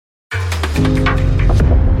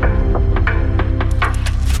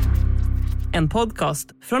En podcast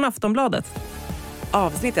från Aftonbladet.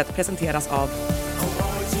 Avsnittet presenteras av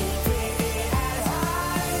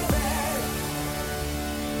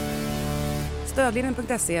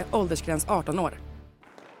stödlinjen.se, åldersgräns 18 år.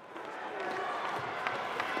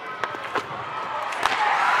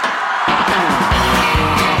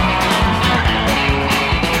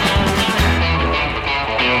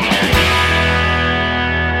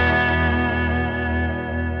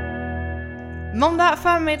 Måndag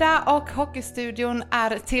förmiddag och Hockeystudion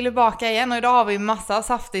är tillbaka igen och idag har vi massa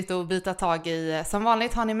saftigt att bita tag i. Som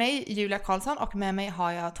vanligt har ni mig, Julia Karlsson, och med mig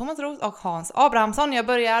har jag Thomas Roos och Hans Abrahamsson. Jag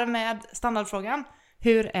börjar med standardfrågan.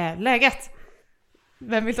 Hur är läget?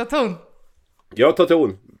 Vem vill ta ton? Jag tar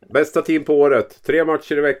ton. Bästa team på året. 3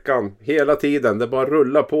 matcher i veckan. Hela tiden. Det bara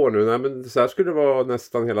rullar på nu. Nej, men så här skulle det vara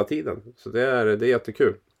nästan hela tiden. Så det är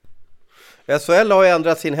jättekul. SHL har ju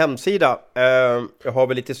ändrat sin hemsida. Jag har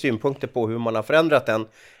väl lite synpunkter på hur man har förändrat den.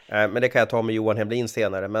 Men det kan jag ta med Johan Hemlin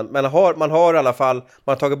senare. Men man har i alla fall,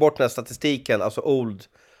 man har tagit bort den här statistiken, alltså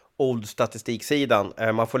old statistiksidan.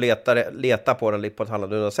 Man får leta på den lite på ett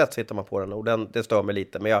annat sätt, så hittar man på den. Och det stör mig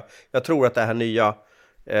lite. Men jag tror att det här nya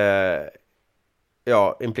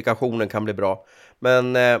implikationen kan bli bra.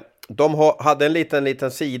 Men de hade en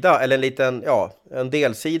liten sida, eller en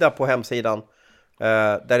delsida på hemsidan.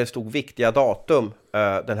 Där det stod viktiga datum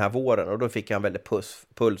den här våren. Och då fick jag en väldigt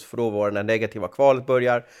puls. För då var det när negativa kvalet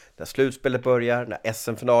börjar, när slutspelet börjar, när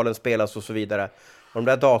SM-finalen spelas och så vidare. Och de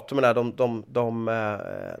där datumen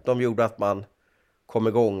de gjorde att man kom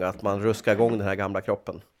igång, att man ruskade igång den här gamla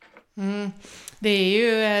kroppen.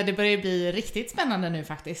 Det börjar bli riktigt spännande nu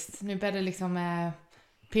faktiskt. Nu börjar det liksom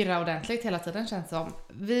pirra ordentligt hela tiden, känns det som.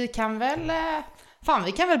 Vi kan väl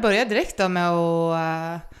börja direkt då med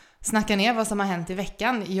att snacka ner vad som har hänt i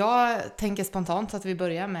veckan. Jag tänker spontant att vi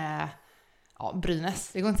börjar med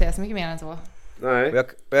Brynäs. Det går inte att säga så mycket mer än så. Nej.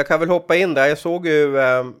 Jag kan väl hoppa in där. Jag såg ju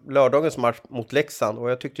lördagens match mot Leksand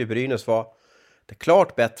och jag tyckte ju Brynäs var det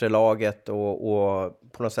klart bättre laget och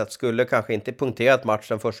på något sätt skulle kanske inte punkterat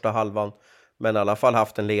matchen första halvan, men i alla fall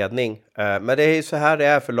haft en ledning. Men det är ju så här det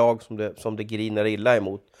är för lag som det griner illa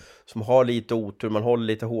emot, som har lite otur, man håller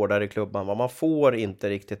lite hårdare i klubban. Man får inte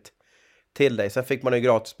riktigt till dig. Sen fick man ju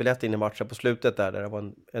gratisbiljett in i matchen på slutet där det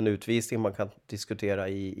var en utvisning man kan diskutera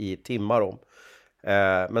i timmar om.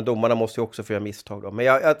 Men domarna måste ju också få göra misstag då. Men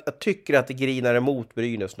jag tycker att det grinar emot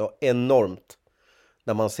Brynäs något enormt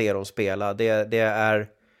när man ser dem spela. Det är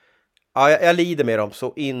jag lider med dem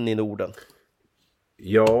så in i Norden.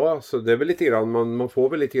 Ja, så det är väl lite grann, man får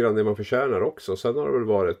väl lite grann det man förtjänar också. Sen har det väl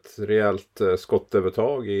varit ett rejält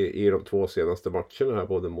skottövertag i de 2 senaste matcherna här,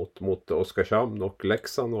 både mot Oskarshamn och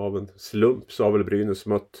Leksand. Och av en slump så har väl Brynäs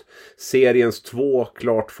mött seriens 2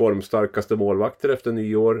 klart formstarkaste målvakter efter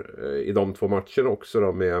nyår i de 2 matcherna också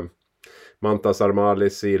då, med Mantas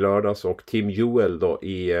Armalis i lördags och Tim Joel då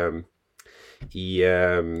i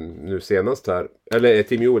nu senast här, eller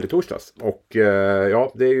Tim Joel i torsdags. Och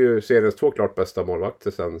det är ju seriens 2 klart bästa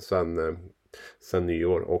målvakter sen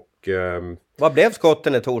nyår. Och vad blev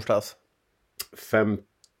skotten i torsdags?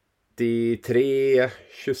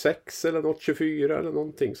 53-26 eller något, 24 eller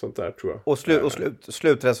någonting sånt där tror jag. Och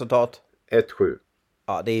slutresultat? 1-7.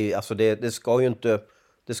 Ja, det är ju, alltså det ska ju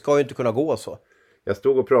inte kunna gå så. Jag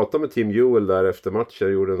stod och pratade med Tim Joel där efter matchen.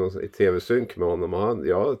 Jag gjorde någon tv-synk med honom. Och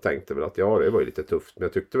jag tänkte väl att det var ju lite tufft. Men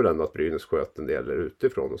jag tyckte väl ändå att Brynäs sköt en del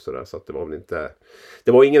utifrån och sådär. Så att det var väl inte...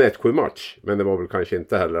 Det var ingen 1-7 match. Men det var väl kanske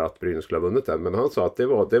inte heller att Brynäs skulle ha vunnit den. Men han sa att det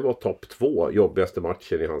var topp 2 jobbigaste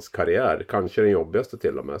matchen i hans karriär. Kanske den jobbigaste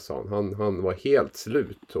till och med, sa han. Han var helt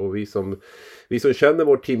slut. Och vi som känner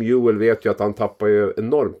vår Tim Joel vet ju att han tappar ju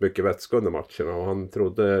enormt mycket vätska under matcherna. Och han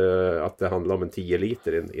trodde att det handlade om en 10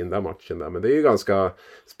 liter i den där matchen där. Men det är ju ganska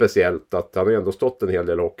speciellt att han har ändå stått en hel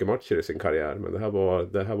del hockeymatcher i sin karriär. Men det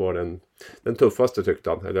här var den tuffaste, tyckte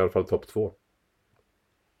han. Eller i alla fall topp 2.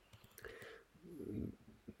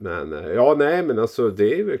 Men men alltså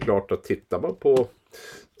det är väl klart att tittar man på...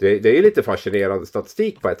 Det är lite fascinerande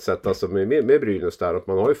statistik på ett sätt alltså med Brynäs där. Att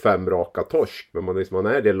man har ju 5 raka torsk. Men man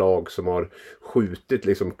är det lag som har skjutit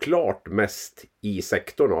liksom klart mest i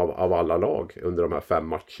sektorn av alla lag under de här 5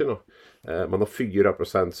 matcherna. Man har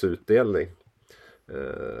 4% utdelning.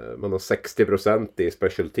 Man har 60% i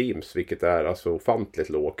special teams, vilket är alltså ofantligt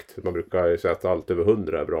lågt. Man brukar ju säga att allt över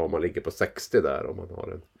 100 är bra om man ligger på 60 där, om man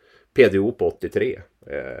har en PDO på 83.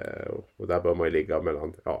 Och där bör man ju ligga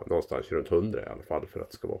mellan någonstans runt 100 i alla fall för att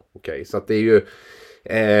det ska vara okej. Så att det är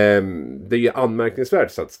ju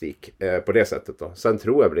anmärkningsvärd statistik på det sättet då. Sen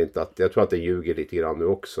tror jag väl inte jag tror att det ljuger lite grann nu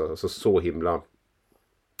också. Alltså så himla...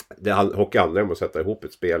 Hockey handlar om att sätta ihop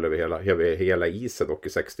ett spel över hela isen och i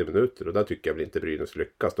 60 minuter. Och där tycker jag väl inte Brynäs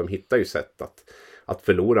lyckas. De hittar ju sätt att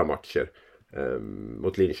förlora matcher.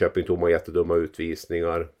 Mot Linköping tog man jättedumma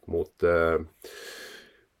utvisningar.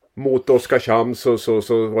 Mot Oskarshamn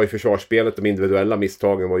så var ju försvarsspelet, de individuella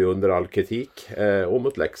misstagen var ju under all kritik. Och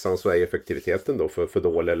mot Leksand så är effektiviteten då för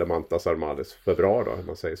dålig, eller Mantas Armades för bra då, om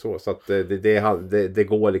man säger så. Så att det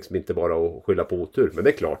går liksom inte bara att skylla på otur. Men det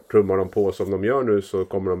är klart, trummar de på som de gör nu så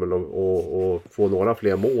kommer de väl att få några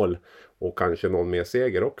fler mål. Och kanske någon mer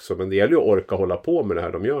seger också. Men det gäller ju att orka hålla på med det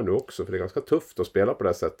här de gör nu också. För det är ganska tufft att spela på det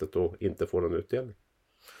här sättet och inte få någon utdelning.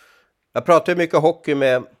 Jag pratar ju mycket hockey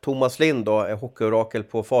med Thomas Lind då, hockeyorakel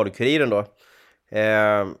på Falukuriren då.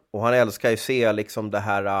 Och han älskar ju se liksom det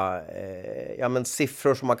här,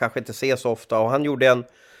 siffror som man kanske inte ser så ofta. Och han gjorde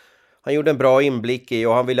en bra inblick i,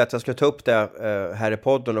 och han ville att jag skulle ta upp det här i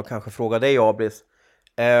podden och kanske fråga dig, Abris.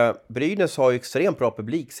 Brynäs har ju extremt bra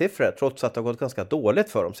publiksiffror trots att det har gått ganska dåligt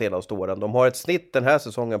för de senaste åren. De har ett snitt den här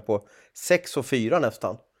säsongen på 6,4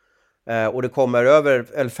 nästan. Och det kommer över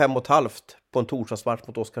 5,5 på en torsdagsmatch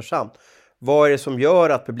mot Oskarshamn. Vad är det som gör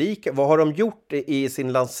att publiken, vad har de gjort i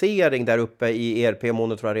sin lansering där uppe i ERP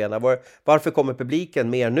Monitor Arena? Varför kommer publiken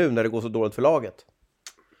mer nu när det går så dåligt för laget?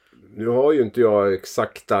 Nu har ju inte jag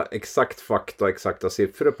exakt fakta och exakta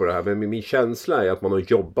siffror på det här. Men min känsla är att man har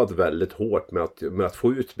jobbat väldigt hårt med att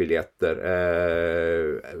få ut biljetter.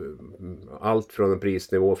 Allt från en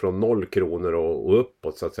prisnivå från 0 kronor och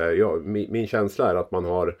uppåt så att säga. Min känsla är att man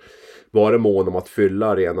har varit mån om att fylla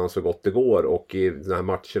arenan så gott det går. Och i den här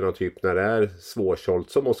matcherna typ när det är svårsålt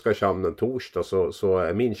som Oskarshamn en torsdag så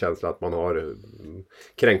är min känsla att man har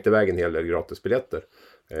kränkt iväg en hel del gratisbiljetter.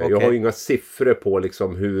 Okay. Jag har ju inga siffror på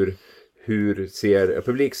liksom hur ser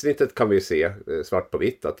publiksnittet, kan vi se svart på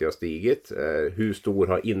vitt att det har stigit. Hur stor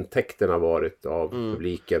har intäkterna varit av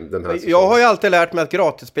publiken den här säsongen? Jag har ju alltid lärt mig att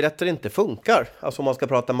gratisbiljetter inte funkar. Alltså om man ska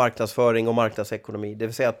prata marknadsföring och marknadsekonomi. Det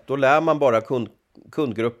vill säga att då lär man bara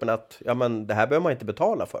kundgruppen att det här behöver man inte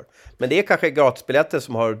betala för. Men det är kanske gratisbiljetter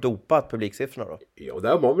som har dopat publiksiffrorna då? Ja, där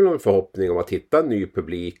har man väl en förhoppning om att hitta en ny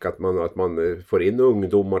publik, att man får in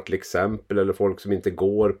ungdomar till exempel, eller folk som inte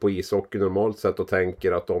går på ishockey normalt sett och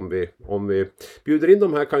tänker att om vi bjuder in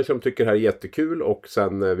de här kanske de tycker det här är jättekul och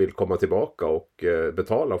sen vill komma tillbaka och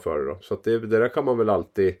betala för det då. Så att det där kan man väl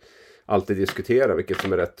alltid diskutera vilket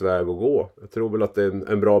som är rätt väg att gå. Jag tror väl att det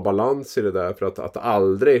är en bra balans i det där, för att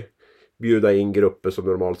aldrig bjuda in grupper som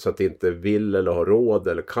normalt sett inte vill eller har råd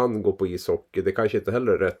eller kan gå på ishockey. Det kanske inte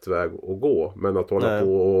heller är rätt väg att gå. Men att hålla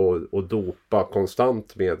på och dopa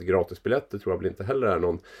konstant med gratisbiljetter tror jag väl inte heller är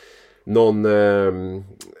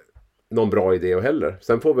någon bra idé heller.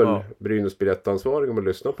 Sen får väl Brynäs biljettansvarig, om man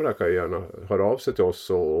lyssnar på det här, kan ju gärna höra av sig till oss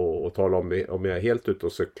och tala om jag är helt ute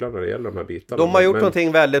och cyklar när det gäller de här bitarna. De har gjort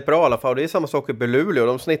någonting väldigt bra i alla fall. Det är samma sak i Luleå.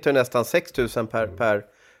 De snittar nästan 6 000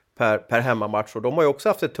 per hemmamatch, och de har ju också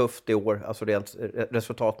haft ett tufft i år, alltså rent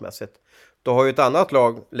resultatmässigt. Då har ju ett annat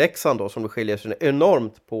lag, Leksand då, som skiljer sig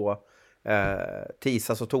enormt på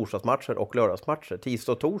tisdags- och torsdagsmatcher och lördagsmatcher.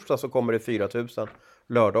 Tisdag och torsdag så kommer det 4 000,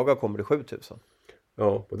 lördagar kommer det 7 000.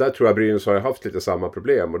 Ja, och där tror jag Brynäs har haft lite samma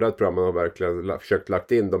problem, och där tror jag man har verkligen försökt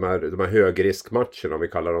lagt in de här högriskmatcherna, om vi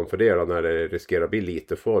kallar dem för det då, när det riskerar att bli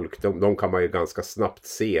lite folk. De kan man ju ganska snabbt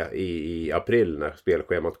se i april när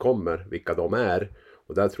spelschemat kommer, vilka de är.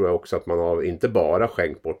 Och där tror jag också att man har inte bara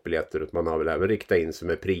skänkt bort biljetter, utan man har väl även riktat in sig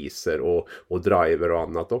med priser och driver och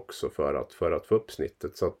annat också för att få upp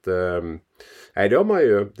snittet. Så att det har man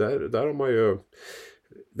ju, där har man ju,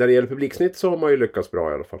 där det gäller publiksnitt så har man ju lyckats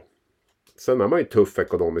bra i alla fall. Sen är man ju en tuff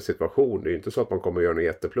ekonomisk situation. Det är ju inte så att man kommer att göra något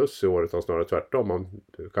jätteplus i år, utan snarare tvärtom. Man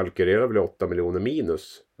kalkylerar väl 8 miljoner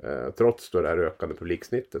minus trots det här ökande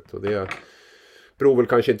publiksnittet. Och det beror väl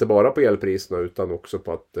kanske inte bara på elpriserna utan också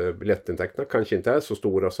på att biljettintäkterna kanske inte är så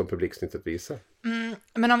stora som publiksnittet visar.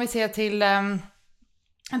 Men om vi ser till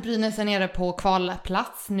Brynäs är nere på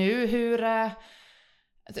kvalplats nu,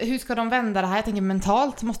 hur ska de vända det här? Jag tänker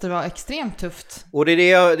mentalt måste det vara extremt tufft. Och det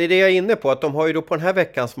är det jag är inne på, att de har ju då på den här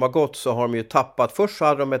veckan som har gått så har de ju tappat. Först så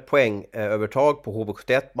hade de ett poängövertag på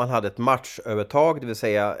HV71, man hade ett matchövertag, det vill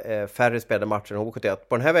säga färre spelade matcher än HV71.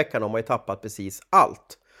 På den här veckan har man ju tappat precis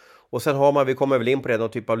allt. Och sen har man, vi kommer väl in på det, någon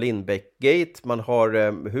typ av Lindbäck-gate. Man har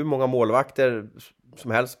hur många målvakter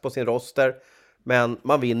som helst på sin roster. Men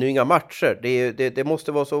man vinner ju inga matcher. Det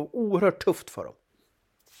måste vara så oerhört tufft för dem.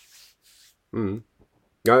 Mm.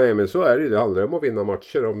 Ja, nej, men så är det ju. Det handlar om att vinna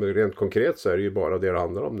matcher. Om rent konkret så är det ju bara det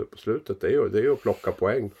handlar om nu på slutet. Det är ju att plocka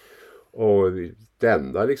poäng. Och det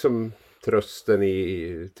enda liksom trösten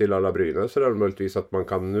till alla Brynäs är det möjligtvis att man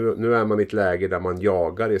kan, nu är man i ett läge där man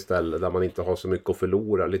jagar istället, där man inte har så mycket att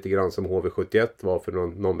förlora, lite grann som HV71 var för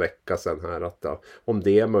någon vecka sedan här, att om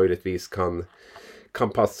det möjligtvis kan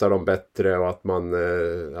passa dem bättre och att man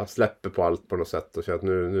släpper på allt på något sätt och säger att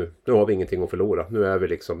nu har vi ingenting att förlora. Nu är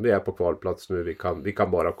vi är på kvalplats nu, vi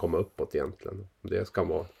kan bara komma uppåt egentligen. Det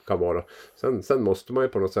kan vara. Sen måste man ju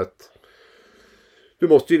på något sätt, du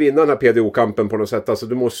måste ju vinna den här PDO-kampen på något sätt. Alltså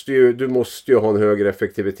du måste ju ha en högre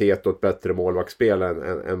effektivitet och ett bättre målvaktsspel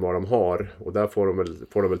än vad de har. Och där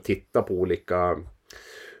får de väl titta på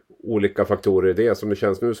olika faktorer i det. Som det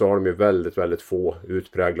känns nu så har de ju väldigt, väldigt få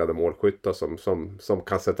utpräglade målskyttar som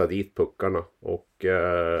kan sätta dit puckarna. Och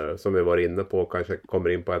som vi var inne på, kanske kommer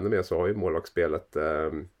in på ännu mer, så har ju målvaktsspelet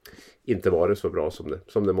inte varit så bra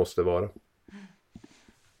som det måste vara.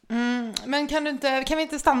 Men kan vi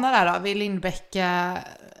inte stanna där då vid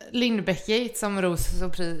Lindbäck-gate som Ros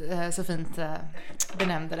så fint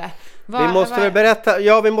benämnde det.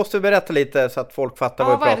 Vi måste berätta lite så att folk fattar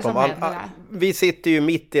vad vi pratar om. Vi sitter ju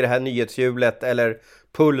mitt i det här nyhetshjulet eller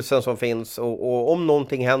pulsen som finns och om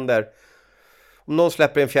någonting händer, om någon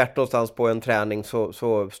släpper en fjärt någonstans på en träning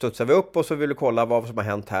så studsar vi upp och så vill vi kolla vad som har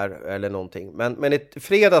hänt här eller någonting. Men i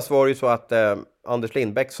fredags var det ju så att Anders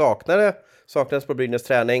Lindbäck saknades på Brynäs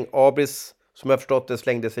träning. Abris, som jag förstått det,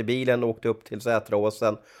 slängde sig i bilen och åkte upp till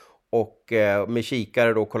Säteråsen och med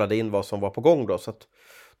kikare då kollade in vad som var på gång då. Så att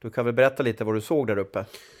du kan väl berätta lite vad du såg där uppe.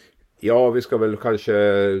 Ja, vi ska väl kanske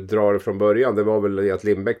dra det från början. Det var väl att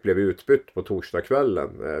Lindbäck blev utbytt på torsdagskvällen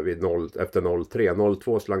efter 0-3.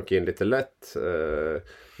 0-2 slank in lite lätt.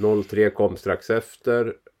 0-3 kom strax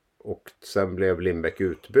efter och sen blev Lindbäck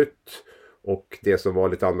utbytt. Och det som var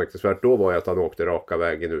lite anmärkningsvärt då var ju att han åkte raka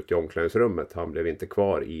vägen ut i omklädningsrummet. Han blev inte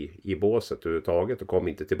kvar i båset överhuvudtaget och kom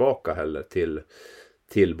inte tillbaka heller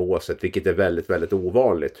till båset. Vilket är väldigt, väldigt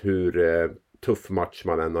ovanligt. Hur tuff match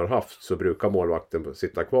man än har haft så brukar målvakten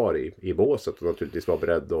sitta kvar i båset och naturligtvis vara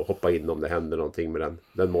beredd att hoppa in om det händer någonting med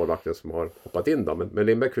den målvakten som har hoppat in då. Men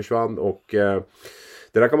Lindbäck försvann och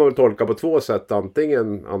det där kan man väl tolka på två sätt.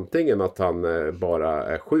 Antingen att han bara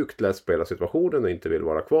är sjukt less på hela situationen och inte vill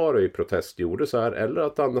vara kvar och i protest gjorde så här. Eller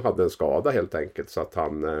att han hade en skada helt enkelt. Så att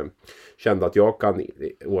han kände att jag kan,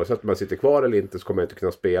 oavsett om jag sitter kvar eller inte, så kommer jag inte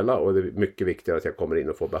kunna spela. Och det är mycket viktigare att jag kommer in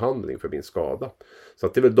och får behandling för min skada. Så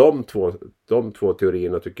att det är väl de två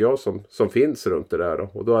teorierna tycker jag som finns runt det där. Då.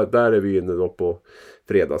 Och där är vi inne då på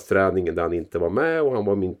fredagsträningen där han inte var med. Och han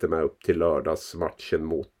var inte med upp till lördagsmatchen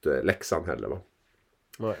mot Leksand heller va.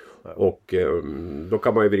 Nej. Och då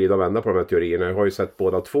kan man ju vrida och vända på de här teorierna. Jag har ju sett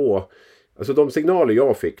båda två. Alltså de signaler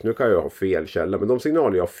jag fick, nu kan jag ha fel källa, men de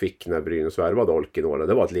signaler jag fick när Brynäs värvade Olkinuora,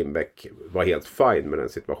 det var att Lindbäck var helt fine med den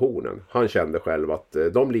situationen. Han kände själv att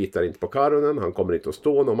de litar inte på Karonen, han kommer inte att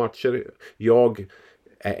stå några matcher. Jag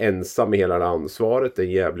är ensam med hela det ansvaret,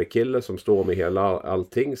 en Gävle kille som står med hela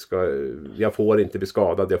allting. Jag får inte bli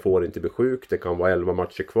skadad, jag får inte bli sjuk. Det kan vara 11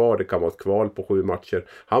 matcher kvar, det kan vara ett kval på 7 matcher.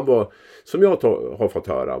 Han var, som jag har fått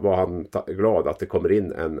höra, var han glad att det kommer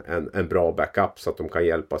in en bra backup så att de kan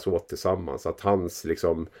hjälpas åt tillsammans. Att hans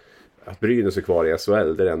liksom, att Brynäs är kvar i SHL,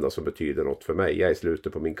 det är det enda som betyder något för mig. Jag är i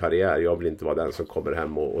slutet på min karriär, jag vill inte vara den som kommer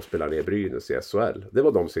hem och spelar ner Brynäs i SHL. Det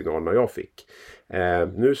var de signalerna jag fick.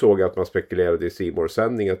 Nu såg jag att man spekulerade i Simors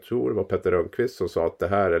sändning. Jag tror det var Petter Rönnqvist som sa att det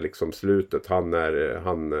här är liksom slutet. Han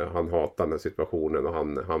hatar den här situationen och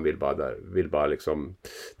han vill bara liksom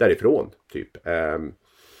därifrån typ.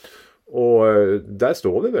 Och där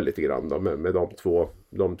står vi väl lite grann då med de två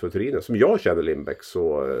teorierna. Som jag känner Lindbäck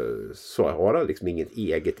så har han liksom inget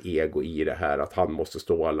eget ego i det här att han måste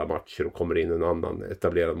stå alla matcher och kommer in en annan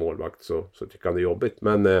etablerad målvakt så tycker han det är jobbigt.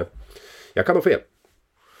 Men jag kan ha fel.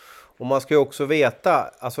 Och man ska ju också veta,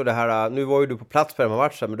 alltså det här, nu var ju du på plats på den här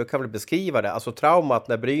matchen, men du kan väl beskriva det, alltså traumat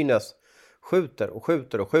när Brynäs skjuter.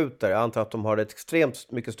 Jag antar att de har ett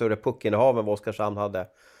extremt mycket större puckinnehav än vad Oskarshamn hade.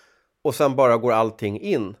 Och sen bara går allting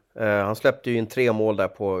in. Han släppte ju in 3 mål där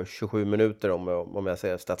på 27 minuter om jag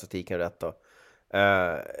ser statistiken rätt då.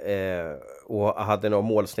 Och hade något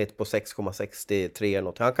målsnitt på 6,63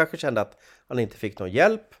 något. Han kanske kände att han inte fick någon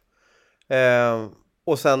hjälp.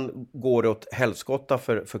 Och sen går det åt helskotta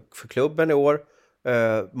för klubben i år.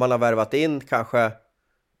 Man har värvat in kanske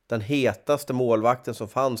den hetaste målvakten som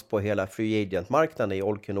fanns på hela free agent-marknaden i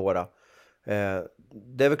Olkinuora.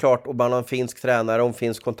 Det är väl klart, om man har en finsk tränare, om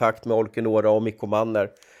finns kontakt med Olkinuora och Mikko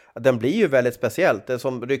Manner, den blir ju väldigt speciellt. Det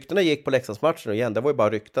som ryktena gick på Leksandsmatchen igen, det var ju bara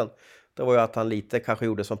rykten. Det var ju att han lite kanske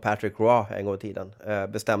gjorde som Patrick Roy en gång i tiden.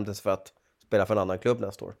 Bestämde sig för att spela för en annan klubb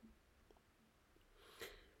nästa år.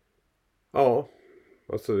 Ja,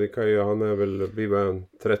 alltså vi kan ju, han är väl, vi var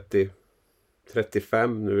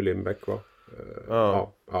 35 nu Lindbäck va?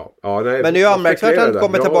 Ja, nej, men det är ju anmärkningsvärt att han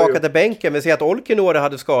kommer tillbaka till bänken. Vi ser att Olkinuora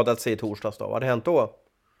hade skadat sig i torsdags då. Vad hade hänt då?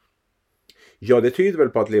 Ja, det tyder väl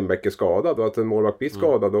på att Lindbäck är skadad och att en målvakt blir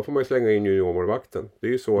skadad, då får man ju slänga in juniormålvakten. Det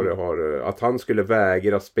är ju så det har, att han skulle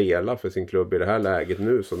vägra spela för sin klubb i det här läget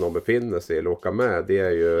nu som de befinner sig eller åka med, det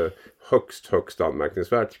är ju högst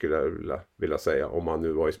anmärkningsvärt skulle jag vilja säga, om han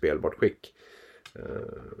nu var i spelbart skick.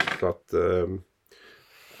 Så att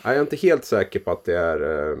jag är inte helt säker på att det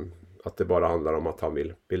är att det bara handlar om att han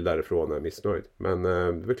vill därifrån och är missnöjd. Men det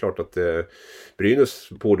är väl klart att Brynäs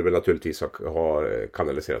borde väl naturligtvis ha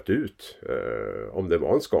kanaliserat ut. Om det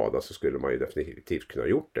var en skada så skulle man ju definitivt kunna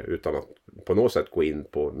gjort det. Utan att på något sätt gå in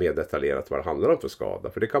på mer detaljerat vad det handlar om för skada.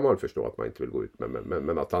 För det kan man förstå att man inte vill gå ut med.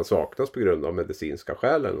 Men att han saknas på grund av medicinska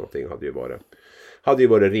skäl eller någonting hade ju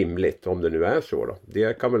varit rimligt om det nu är så då.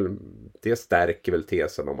 Det stärker väl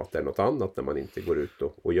tesen om att det är något annat när man inte går ut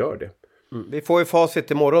och gör det. Vi får ju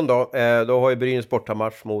facit imorgon då. Då har ju Brynäs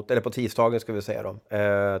bortamatch eller på tisdagen ska vi säga då.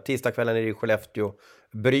 Tisdagskvällen är det i Skellefteå.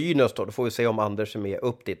 Brynäs då får vi se om Anders är med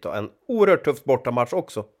upp dit då. En oerhört tuff bortamatch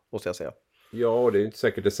också, måste jag säga. Ja, och det är inte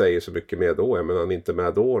säkert det säger så mycket med då. Men han är inte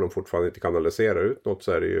med då och de fortfarande inte kanaliserar ut något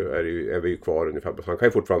så är vi ju kvar ungefär. Han kan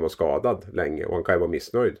ju fortfarande vara skadad länge och han kan ju vara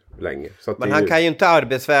missnöjd länge. Så att men han kan ju inte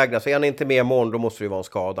arbetsvägra, så är han inte med imorgon då måste det ju vara en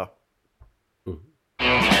skada.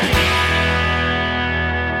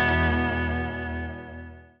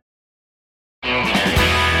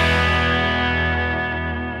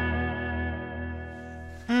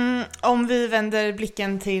 Om vi vänder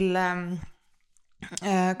blicken till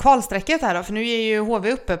kvalsträcket här då, för nu är ju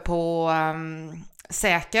HV uppe på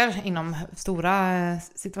säker inom stora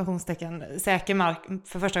situationstecken, säker mark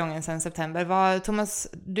för första gången sedan september. Thomas,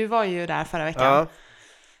 du var ju där förra veckan.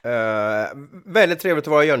 Ja. Väldigt trevligt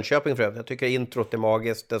att vara i Jönköping för övrigt. Jag tycker introt är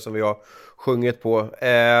magiskt, det som vi har sjungit på.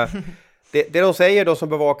 Det de säger då som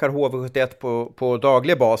bevakar HV71 på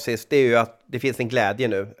daglig basis, det är ju att det finns en glädje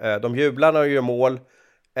nu. De jublar när de gör mål.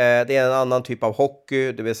 Det är en annan typ av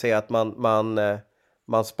hockey, det vill säga att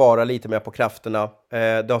man sparar lite mer på krafterna.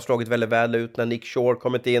 Det har slagit väldigt väl ut när Nick Shore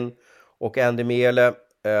kommit in och Andy Mele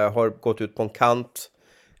har gått ut på en kant.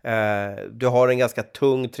 Du har en ganska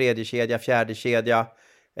tung tredje kedja, fjärde kedja.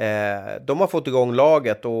 De har fått igång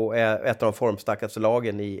laget och är ett av de formstarkaste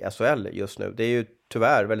lagen i SHL just nu. Det är ju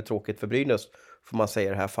tyvärr väldigt tråkigt för Brynäs, får man säga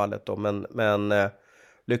i det här fallet då. Men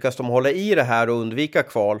lyckas de hålla i det här och undvika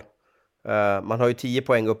kval. Man har ju 10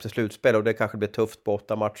 poäng upp till slutspel och det kanske blir tufft på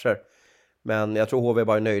 8 matcher. Men jag tror HV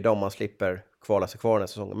bara är nöjda om man slipper kvala sig kvar den här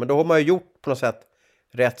säsongen. Men då har man ju gjort på något sätt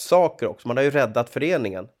rätt saker också. Man har ju räddat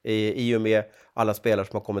föreningen i och med alla spelare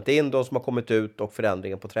som har kommit in, de som har kommit ut och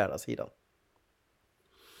förändringen på tränarsidan.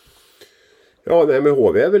 Ja, nej, men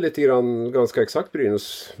HV är väl lite grann ganska exakt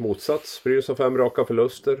Brynäs motsats. Brynäs har 5 raka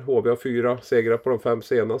förluster. HV har 4 segrar på de 5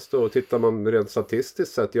 senaste. Och tittar man rent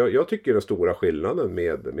statistiskt sett, jag tycker den stora skillnaden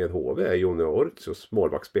med HV är Jonny Ortius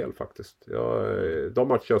målvaktsspel faktiskt. De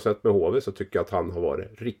matcher jag har sett med HV så tycker jag att han har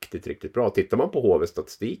varit riktigt, riktigt bra. Tittar man på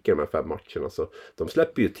HV-statistiken de här 5 matcherna så de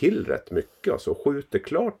släpper ju till rätt mycket. Alltså skjuter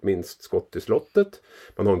klart minst skott i slottet.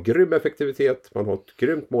 Man har en grym effektivitet, man har ett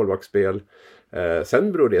grymt målvaktsspel.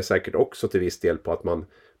 Sen beror det säkert också till viss del på att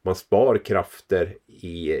man spar krafter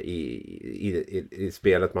i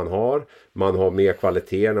spelet man har. Man har mer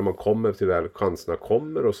kvalitet när man kommer till väl chanserna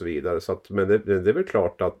kommer och så vidare. Så att, men det är väl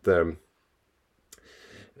klart att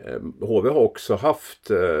HV har också haft,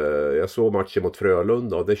 jag såg matchen mot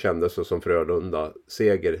Frölunda och det kändes som Frölunda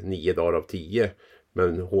seger 9 dagar av 10.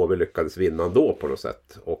 Men HV lyckades vinna ändå på något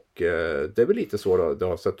sätt. Och det är väl lite så det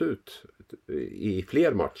har sett ut i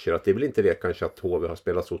fler matcher. Att det är väl inte det kanske att HV har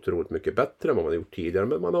spelat så otroligt mycket bättre än vad man har gjort tidigare.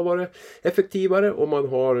 Men man har varit effektivare och man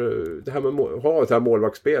har det här med det här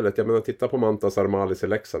målvaktsspelet. Jag menar, titta på Mantas Armalis i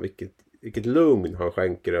Leksand. Vilket lugn han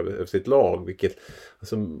skänker över sitt lag.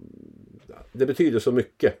 Det betyder så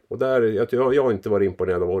mycket. Och där, jag har inte varit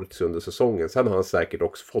imponerad av Ortiz under säsongen. Sen har han säkert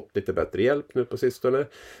också fått lite bättre hjälp nu på sistone.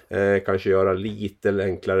 Kanske göra lite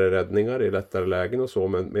enklare räddningar i lättare lägen och så.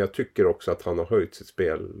 Men jag tycker också att han har höjt sitt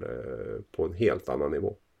spel på en helt annan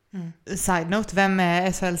nivå. Side note, vem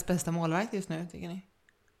är SHLs bästa målvakt just nu tycker ni?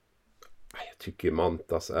 Jag tycker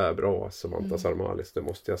Mantas är bra. Alltså Mantas Armalis, det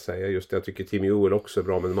måste jag säga. Just det, jag tycker Tim Joel också är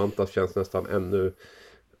bra. Men Mantas känns nästan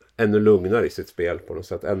ännu lugnare i sitt spel på något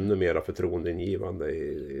sätt. Ännu mer förtroendeingivande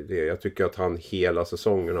i det. Jag tycker att han hela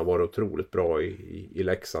säsongen har varit otroligt bra i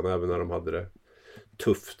Leksand. Även när de hade det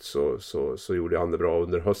tufft så gjorde han det bra.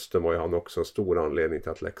 Under hösten var ju han också en stor anledning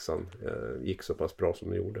till att Leksand gick så pass bra som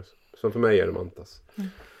det gjorde. Så för mig är det Mantas.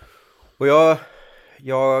 Och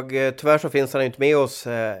jag tyvärr så finns han inte med oss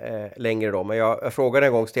längre då. Men jag frågade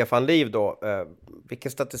en gång Stefan Liv då.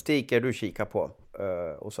 Vilken statistik är du kikar på?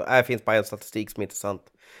 Och så finns bara en statistik som är intressant.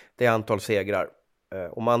 Det är antal segrar.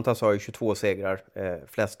 Och Mantas har ju 22 segrar.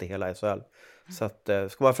 Flest i hela SHL. Så att,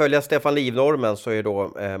 ska man följa Stefan Liv-normen så är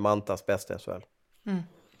då Mantas bäst i SHL.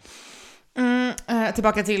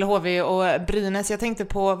 Tillbaka till HV och Brynäs. Jag tänkte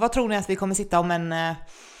på, vad tror ni att vi kommer sitta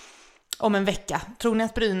om en vecka? Tror ni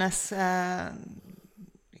att Brynäs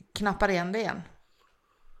knappar igen det igen?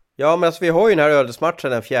 Ja, men alltså, vi har ju den här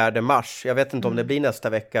ödesmatchen den 4 mars. Jag vet inte om det blir nästa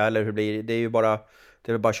vecka eller hur det blir. Det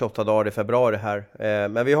är väl bara 28 dagar i februari här.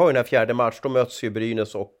 Men vi har ju den här 4 mars. Då möts ju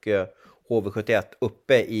Brynäs och HV71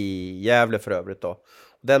 uppe i Gävle för övrigt då.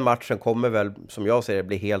 Den matchen kommer väl, som jag ser det,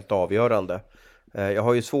 bli helt avgörande. Jag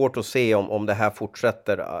har ju svårt att se om det här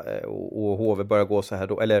fortsätter och HV börjar gå så här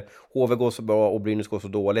då, eller HV går så bra och Brynäs går så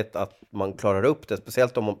dåligt att man klarar upp det,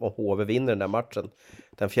 speciellt om HV vinner den där matchen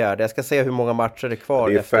den 4. Jag ska se hur många matcher det är kvar.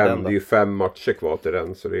 Det är ju 5 matcher kvar till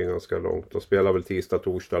den, så det är ganska långt. De spelar väl tisdag,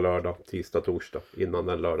 torsdag, lördag, tisdag, torsdag innan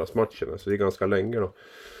den lördagsmatchen, så det är ganska länge då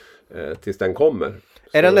tills den kommer.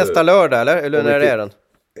 Är den nästa lördag eller när är den?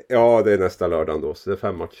 Ja, det är nästa lördag då, så det är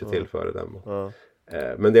 5 matcher till före den. Ja.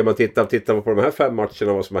 Men det man tittar på de här 5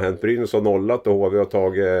 matcherna, vad som har hänt, Brynäs har nollat och HV har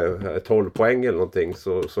tagit 12 poäng eller någonting,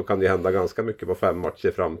 så kan det hända ganska mycket på 5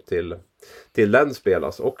 matcher fram till den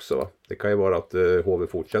spelas också. Va? Det kan ju vara att HV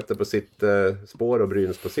fortsätter på sitt spår och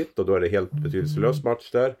Brynäs på sitt, och då är det helt betydelselös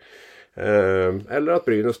match där. Eller att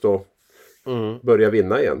Brynäs då börjar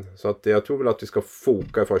vinna igen. Så att jag tror väl att vi ska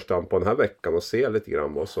foka i första hand på den här veckan och se lite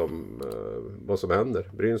grann vad som händer.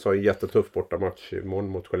 Brynäs har en jättetuff bortamatch imorgon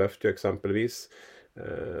mot Skellefteå exempelvis.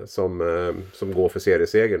 Som går för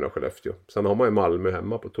seriesegern av Skellefteå. Sen har man ju Malmö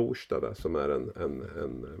hemma på torsdag där, som är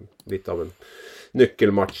en lite av en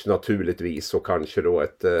nyckelmatch naturligtvis, och kanske då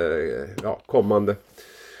ett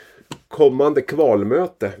kommande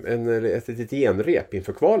kvalmöte, ett litet genrep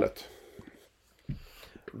inför kvalet.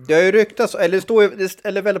 Det har ju ryktats,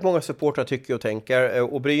 eller väldigt många supportrar tycker och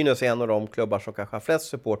tänker, och Brynäs är en av de klubbar som kanske har flest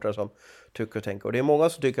supportrar som tycker och tänker, och det är många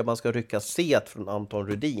som tycker att man ska rycka set från Anton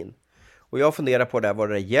Rudin. Och jag funderar på det, vad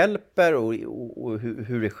det hjälper och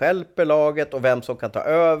hur det hjälper laget och vem som kan ta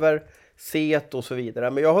över set och så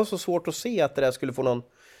vidare. Men jag har så svårt att se att det där skulle få någon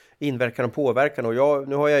inverkan och påverkan. Och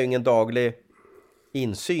nu har jag ju ingen daglig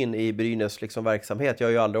insyn i Brynäs liksom verksamhet. Jag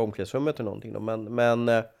har ju aldrig omklädningsrummet eller någonting. Men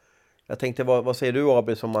jag tänkte, vad säger du,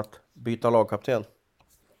 Abis, om att byta lagkapten?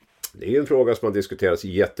 Det är ju en fråga som har diskuterats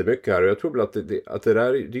jättemycket här. Och jag tror väl att det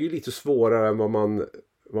är ju lite svårare än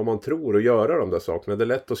vad man tror att göra de där sakerna. Det är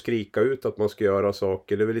lätt att skrika ut att man ska göra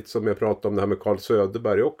saker. Det är väl lite som jag pratade om det här med Carl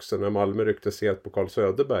Söderberg också. När Malmö ryckte set på Carl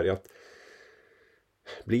Söderberg. Att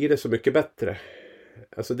blir det så mycket bättre?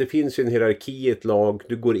 Alltså det finns ju en hierarki i ett lag.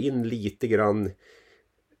 Du går in lite grann.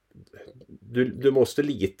 Du måste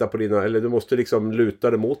lita på du måste liksom luta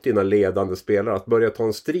dig mot dina ledande spelare. Att börja ta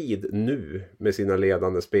en strid nu med sina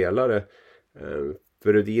ledande spelare.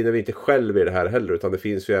 För Rudin är vi inte själv i det här heller, utan det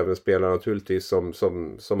finns ju även spelare naturligtvis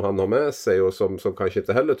som han har med sig och som kanske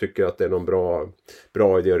inte heller tycker att det är någon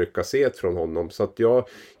bra idé att rycka set från honom. Så att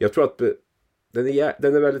jag tror att den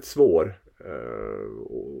är väldigt svår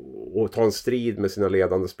att ta en strid med sina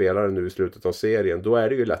ledande spelare nu i slutet av serien. Då är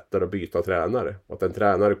det ju lättare att byta tränare. Och att en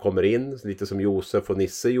tränare kommer in, lite som Josef och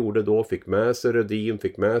Nisse gjorde då, fick med sig Rudin,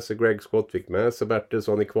 fick med sig Greg Scott, fick med sig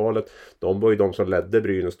Bertilsson i kvalet. De var ju de som ledde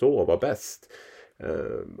Brynäs då och var bäst.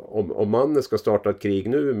 Om mannen ska starta ett krig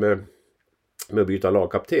nu med att byta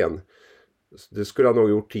lagkapten, det skulle han nog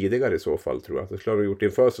gjort tidigare i så fall, tror jag. Det skulle han ha gjort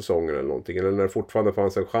inför säsongen eller någonting. Eller när det fortfarande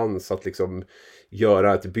fanns en chans att liksom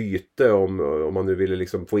göra ett byte om man nu ville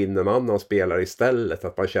liksom få in en annan spelare istället.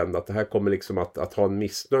 Att man kände att det här kommer liksom att ha en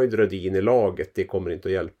missnöjd Rudin i laget. Det kommer inte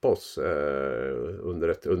att hjälpa oss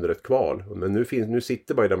under ett kval. Men nu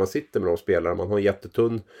sitter man ju där man sitter med de spelare. Man har en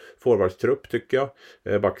jättetunn forwardstrupp tycker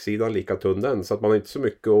jag. Backsidan lika tunn den. Så att man har inte så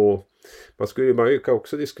mycket att... Man kan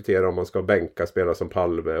också diskutera om man ska bänka spelare som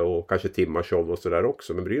Palve och kanske Timashov och sådär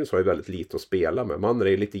också. Men Brynäs har ju väldigt lite att spela med. Man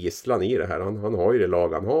är lite gisslan i det här. Han har ju det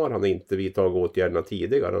lag han har. Han har inte vidtagit åtgärderna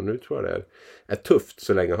tidigare. Och nu tror jag det är tufft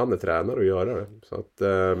så länge han är tränare att göra det. Så att,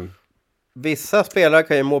 vissa spelare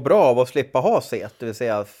kan ju må bra av att slippa ha set. Det vill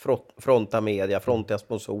säga fronta media, fronta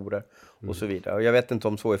sponsorer och så vidare. Och jag vet inte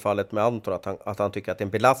om så är fallet med Anton. Att han tycker att det är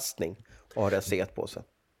en belastning att ha det set på sig.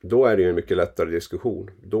 Då är det ju en mycket lättare diskussion.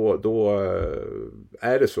 Då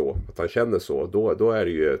är det så att han känner så. Då är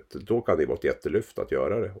det ju då kan det vara ett jättelyft att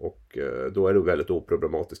göra det. Och då är det väldigt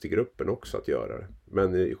oproblematiskt i gruppen också att göra det.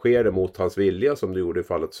 Men sker det mot hans vilja som det gjorde i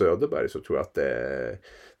fallet Söderberg, så tror jag att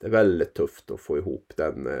det är väldigt tufft att få ihop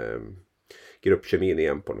den gruppkemin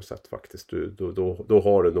igen på något sätt faktiskt. Då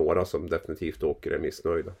har du några som definitivt åker är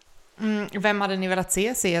missnöjda. Vem hade ni velat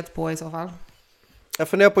se på i så fall? Jag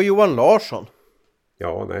funderar på Johan Larsson.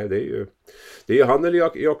 Ja, nej, det är ju han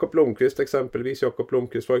eller Jakob Blomqvist exempelvis. Jakob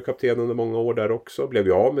Blomqvist var ju kapten under många år där också. Blev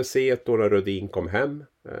ju av med C då när Rödin kom hem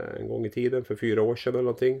en gång i tiden för 4 år sedan eller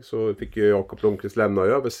någonting. Så fick ju Jakob Blomqvist lämna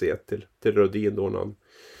över C till Rödin då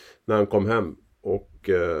när han kom hem. Och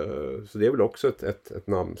så det är väl också ett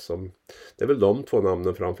namn som... Det är väl de 2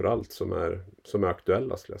 namnen framförallt som är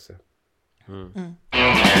aktuella, skulle jag säga.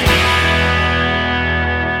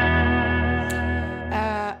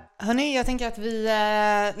 Hörrni, jag tänker att vi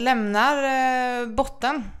lämnar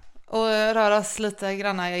botten och rör oss lite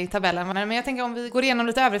granna i tabellen. Men jag tänker om vi går igenom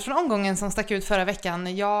lite övrigt från omgången som stack ut förra veckan.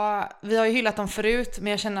 Vi har ju hyllat dem förut,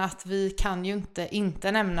 men jag känner att vi kan ju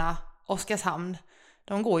inte nämna Oskarshamn.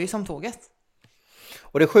 De går ju som tåget.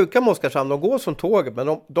 Och det sjuka med Oskarshamn, de går som tåget,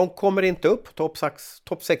 men de kommer inte upp på topp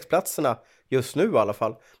 6-platserna just nu i alla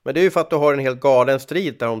fall. Men det är ju för att du har en helt galen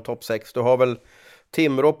strid där om topp 6. Du har väl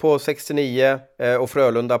Timrå på 69 och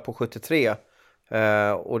Frölunda på 73.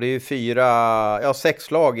 Och det är ju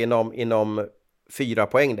 6 lag inom 4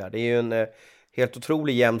 poäng där. Det är ju en helt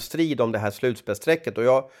otrolig jämn strid om det här slutspelssträcket.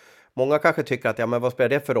 Och många kanske tycker att men vad spelar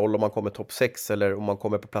det för roll om man kommer topp 6 eller om man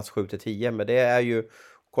kommer på plats 7-10. Men det är ju,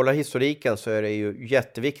 kolla historiken, så är det ju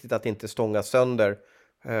jätteviktigt att inte stånga sönder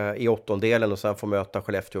i 8:ondelen och sen få möta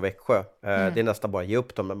Skellefteå och Växjö. Det är nästan bara att ge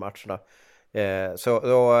upp de här matcherna.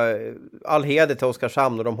 Så all heder till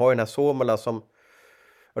Oskarshamn, och de har ju den här Suomela som,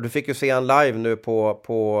 du fick ju se han live nu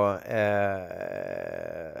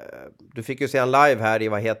du fick ju se han live här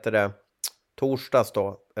i torsdags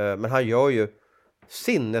då, men han gör ju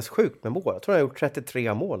sinnessjukt med mål. Jag tror han har gjort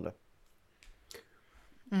 33 mål nu.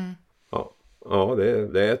 Ja,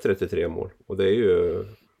 det är 33 mål, och det är ju,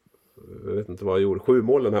 jag vet inte vad jag gjorde, 7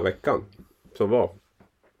 mål den här veckan som var.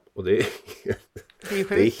 Och det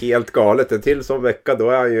är helt galet. En till som vecka, då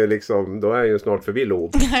är han ju snart förbi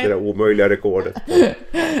Lob. Det där omöjliga rekordet.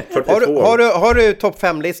 42. Har du topp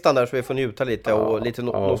 5-listan där så vi får njuta lite och lite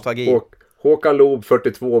nostalgi? Håkan Lob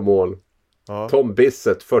 42 mål. Ja. Tom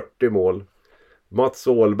Bissett 40 mål. Mats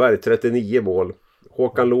Åhlberg 39 mål.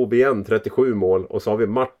 Håkan Lob igen 37 mål. Och så har vi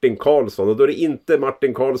Martin Karlsson. Och då är det inte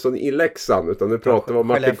Martin Karlsson i Leksand, utan nu pratar vi om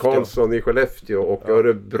Martin Karlsson i Skellefteå. Och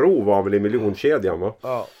Örebro var väl i miljonkedjan, va?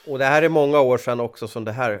 Ja, och det här är många år sedan också som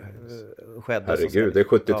det här skedde. Herregud, det är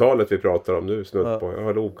 70-talet vi pratar om nu snudd på.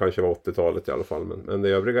 Jag Lob kanske var 80-talet i alla fall. Men det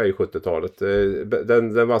övriga är ju 70-talet.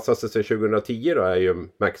 Den vassaste sig 2010 då är ju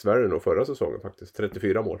Max Vernon och förra säsongen faktiskt.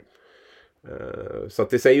 34 mål. Så att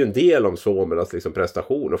det säger ju en del om Suomelas liksom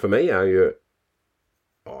prestation. Och för mig är han ju...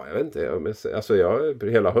 Ja, jag vet inte. Alltså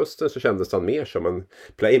hela hösten så kändes han mer som en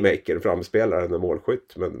playmaker, framspelare än en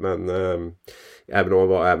målskytt. Men även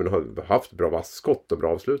om han även har haft bra vasskott och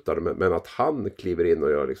bra avslutare. Men att han kliver in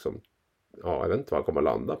och gör liksom... Ja, jag vet inte vad han kommer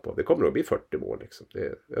att landa på. Det kommer nog bli 40 mål liksom.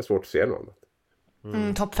 Det är svårt att se något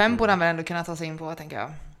annat. Topp 5 borde han väl ändå kunna ta sig in på, tänker jag.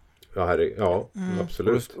 Ja,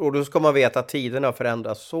 absolut. Och då ska man veta att tiderna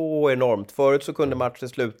förändras så enormt. Förut så kunde matchen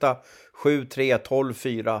sluta 7-3,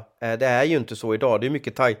 12-4. Det är ju inte så idag. Det är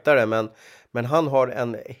mycket tajtare, men han har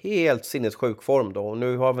en helt sinnessjuk form då. Och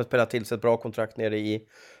nu har vi spelat till sig ett bra kontrakt nere i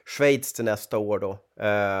Schweiz till nästa år då.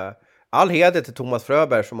 All heder till Thomas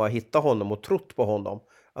Fröberg som har hittat honom och trott på honom.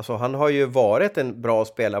 Alltså han har ju varit en bra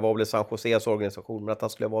spelare, var väl San Joses organisation, men att han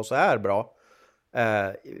skulle vara så här bra,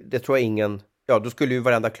 det tror jag ingen... Ja, då skulle ju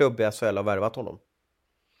varenda klubb i SHL ha värvat honom.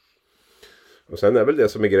 Och sen är väl det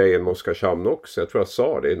som är grejen med Oskarshamn också. Jag tror jag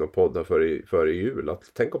sa det i någon podd före jul.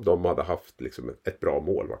 Att tänk om de hade haft liksom ett bra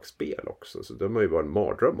målvaktsspel också. Så det har ju varit en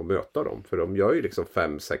mardröm att möta dem. För de gör ju liksom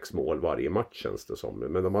 5-6 mål varje match, känns det som.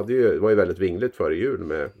 Men det var ju väldigt vingligt före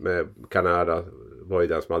jul med Kanada. Var ju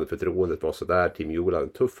den som hade förtroendet, var så där. Team Jula hade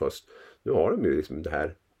en tuff höst. Nu har de ju liksom det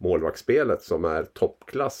här målvaktsspelet som är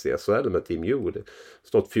toppklass i SHL med Team U.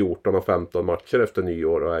 Stått 14 och 15 matcher efter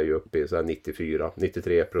nyår och är ju uppe i så här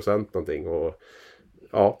 94-93% någonting. Och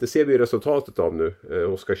ja, det ser vi resultatet av nu.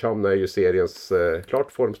 Oskarshamn är ju seriens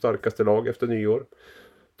klart formstarkaste lag efter nyår.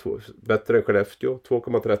 Bättre än Skellefteå,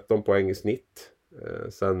 2,13 poäng i snitt.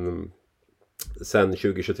 Sen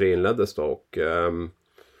 2023 inleddes då, och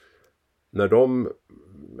när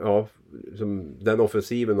den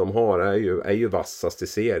offensiven de har är ju vassast i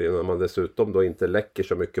serien. När man dessutom då inte läcker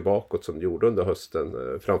så mycket bakåt som de gjorde under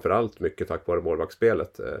hösten. Framförallt mycket tack vare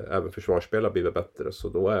målvaktsspelet. Även försvarsspel har blivit bättre. Så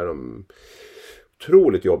då är de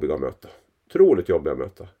otroligt jobbiga att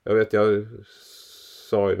möta. Jag vet, jag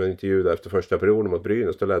sa i en intervju där efter första perioden mot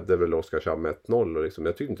Brynäs, då ledde väl Oskarshamn med 1-0. Och liksom,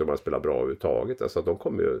 jag tyckte inte de hade spelat bra överhuvudtaget. Alltså,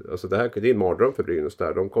 det är en mardröm för Brynäs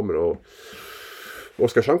där. De kommer att...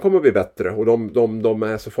 Oskarshamn kommer att bli bättre, och de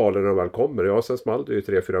är så farliga när de väl kommer. Ja, sen small det ju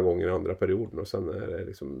 3-4 gånger i andra perioden, och sen är det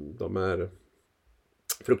liksom,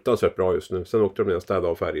 fruktansvärt bra just nu. Sen åkte de ner och städade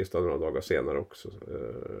av Färjestads några dagar senare också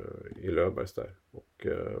i Löfbergs där. Och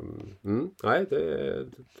nej,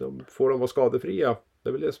 de får de vara skadefria. Det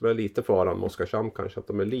är väl det som är lite faran med Oskarshamn kanske, att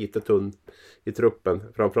de är lite tunn i truppen,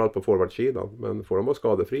 framförallt på forwardsidan. Men får de vara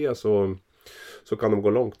skadefria så kan de gå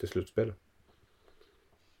långt i slutspelet.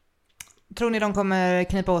 Tror ni de kommer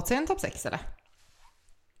knipa åt sig en topp 6 eller?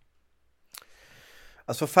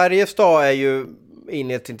 Alltså Färjestad är ju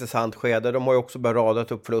inne i ett intressant skede. De har ju också börjat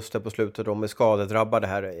radat upp förluster på slutet. De är skadedrabbade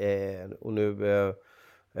här. Och nu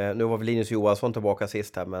var väl Linus Johansson tillbaka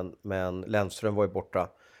sist här, men Lennström var ju borta.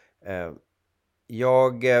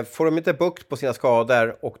 Får de inte bukt på sina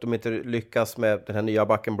skador och de inte lyckas med den här nya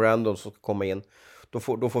backen Brandon som ska komma in, då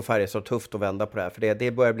får Färjestad tufft att vända på det här. För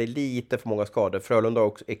det börjar bli lite för många skador. Frölunda har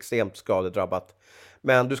också extremt skadedrabbat.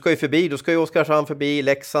 Men du ska ju Oskarshamn förbi,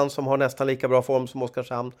 Leksand som har nästan lika bra form som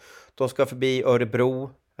Oskarshamn. De ska förbi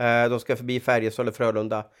Örebro, de ska förbi Färjestad eller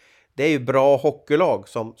Frölunda. Det är ju bra hockeylag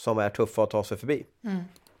som är tuffa att ta sig förbi. Mm.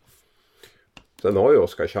 Sen har ju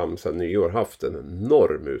Oskarshamn sedan nyår haft en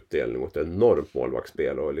enorm utdelning och ett enormt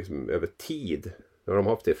målvaktsspel. Och liksom över tid, när de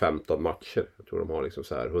har haft det i 15 matcher. Jag tror de har liksom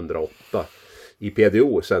så här 108 i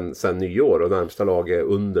PDO sen nyår. Och närmsta lag är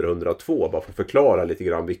under 102. Bara för att förklara lite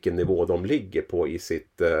grann vilken nivå de ligger på i sin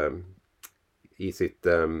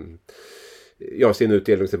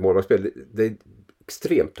utdelning, sitt målvaktsspel. Det är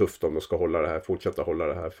extremt tufft om de ska fortsätta hålla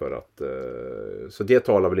det här för att så det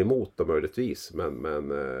talar väl emot dem möjligtvis, men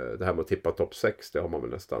det här med att tippa topp 6, det har man väl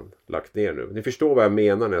nästan lagt ner nu. Ni förstår vad jag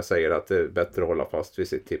menar när jag säger att det är bättre att hålla fast vid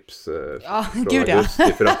sitt tips från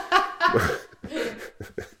augusti för att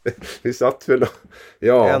vi satt väl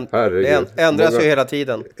herregud. Det ändras ju hela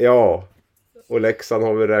tiden. Ja, och Leksand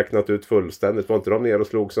har vi räknat ut fullständigt. Var inte de ner och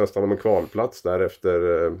slogs nästan om en kvalplats där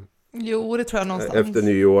efter Jo, det tror jag någonstans. Efter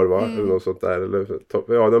nyår, va? Eller något sånt där.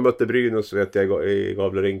 Ja, de mötte Brynäs, vet jag, i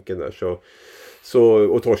Gävlerinken där.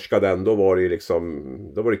 Och torskade den, då var det ju liksom,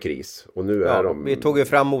 då var det kris. Och nu är de... Vi tog ju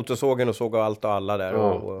fram motorsågen och såg allt och alla där.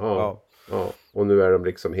 Ja, och nu är de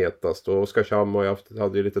liksom hetast. Och Oskarshamn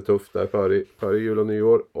hade ju lite tufft där före jul och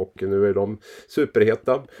nyår. Och nu är de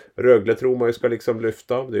superheta. Rögle tror man ju ska liksom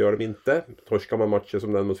lyfta. Det gör de inte. Torskar man matcher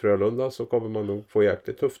som den mot Frölunda så kommer man nog få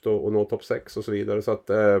jäkligt tufft och nå topp 6 och så vidare. Så att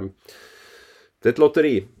det är ett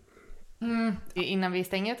lotteri. Innan vi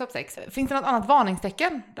stänger topp 6. Finns det något annat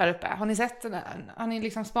varningstecken där uppe? Har ni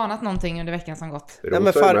liksom spanat någonting under veckan som gått?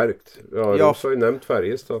 Rosa har märkt. Rosa har ju nämnt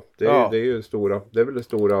Färjestad. Det är ju stora. Det är väl det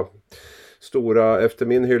stora. Efter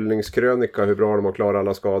min hyllningskrönika hur bra de har klarat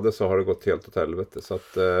alla skador så har det gått helt åt helvete. Så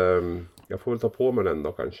att jag får väl ta på mig den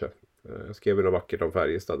då kanske. Jag skrev ju något vackert om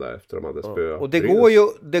Färjestad där efter de hade spöat. Och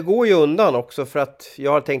det går ju undan också, för att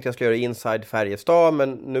jag har tänkt att jag skulle göra inside Färjestad,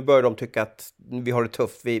 men nu börjar de tycka att vi har det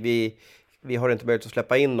tufft. Vi har inte möjlighet att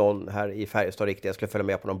släppa in någon här i Färjestad riktigt. Jag skulle följa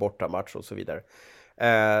med på någon bortamatch och så vidare.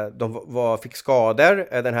 De fick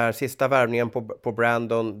skador. Den här sista värvningen på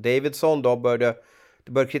Brandon Davidson, då började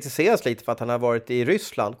kritiseras lite för att han har varit i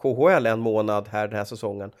Ryssland, KHL, en månad här den här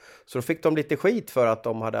säsongen. Så då fick de lite skit för att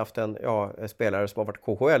de hade haft en spelare som har varit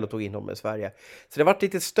KHL och tog in dem i Sverige. Så det har varit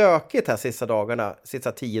lite stökigt här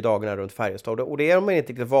sista 10 dagarna runt Färjestad. Och det är de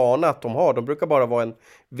inte riktigt vana att de har. De brukar bara vara en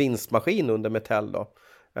vinstmaskin under Metell då.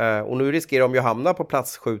 Och nu riskerar de ju hamna på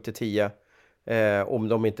plats 7-10 om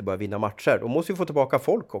de inte börjar vinna matcher. De måste ju få tillbaka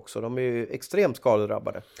folk också. De är ju extremt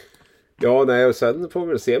skadedrabbade. Ja, nej, och sen får vi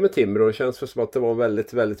väl se med Timrå. Det känns som att det var en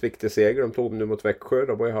väldigt, väldigt viktig seger. De tog nu mot Växjö.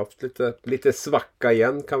 De har ju haft lite svacka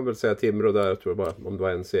igen, kan man väl säga, Timrå där. Jag tror bara om det var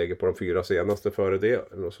en seger på de 4 senaste före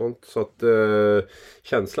det. Eller något sånt. Så att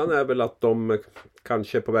känslan är väl att de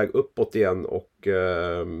kanske är på väg uppåt igen och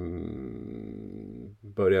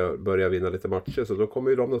börja vinna lite matcher. Så då kommer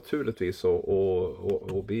ju de naturligtvis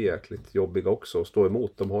att bli jäkligt jobbiga också och stå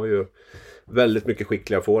emot. De har ju väldigt mycket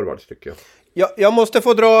skickliga forwards, tycker jag. Jag måste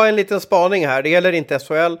få dra en liten spaning här. Det gäller inte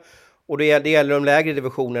SHL och det gäller de lägre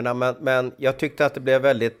divisionerna, men jag tyckte att det blev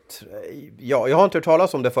väldigt... Ja, jag har inte hört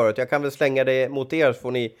talas om det förut. Jag kan väl slänga det mot er så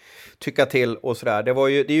får ni tycka till och sådär. Det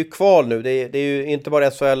är ju kval nu. Det är ju inte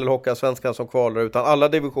bara SHL eller Hockeyallsvenskan som kvalar, utan alla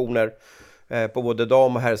divisioner på både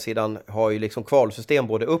dam- och herrsidan har ju liksom kvalsystem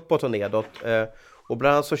både uppåt och nedåt. Och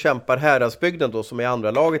bland annat så kämpar Häradsbygden då, som är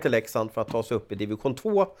andra laget i Leksand, för att ta sig upp i division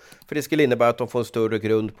 2. För det skulle innebära att de får en större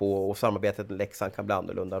grund på, och samarbetet med Leksand kan bli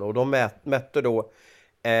annorlunda. Och de mätte då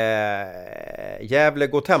Gävle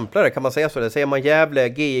gå templare, kan man säga så? Det säger man Gävle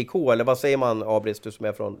GIK, eller vad säger man, Abris, du som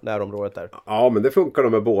är från närområdet där? Ja, men det funkar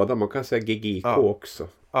med båda. Man kan säga GIK också.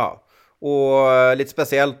 Ja. Och lite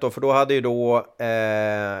speciellt då, för då hade ju då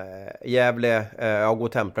Gävle, gå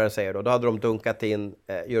templare säger då hade de dunkat in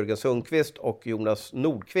Jörgen Sundqvist och Jonas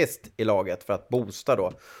Nordqvist i laget för att boosta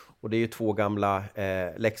då. Och det är ju 2 gamla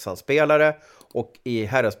Leksandsspelare. Och i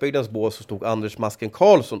Häradsbygdens bås så stod Anders Masken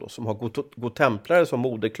Karlsson då, som har Godtemplare som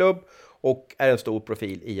moderklubb och är en stor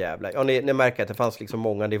profil i Gävle. Ja, ni märker att det fanns liksom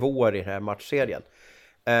många nivåer i den här matchserien.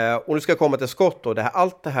 Och nu ska jag komma till skott då.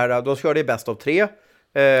 Allt det här, de körde i bäst av 3.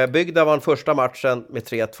 Bygda vann första matchen med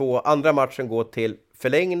 3-2. Andra matchen går till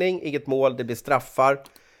förlängning, inget mål, det blir straffar.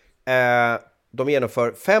 De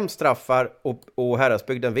genomför 5 straffar och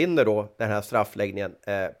Häradsbygden vinner då den här straffläggningen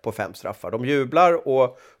på 5 straffar. De jublar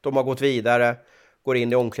och de har gått vidare, går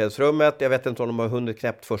in i omklädningsrummet. Jag vet inte om de har hunnit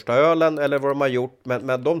knäppt första ölen eller vad de har gjort,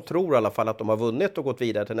 men de tror i alla fall att de har vunnit och gått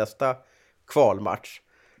vidare till nästa kvalmatch.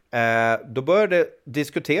 Då börjar det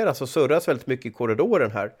diskuteras och surras väldigt mycket i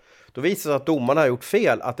korridoren här. Då visar det sig att domarna har gjort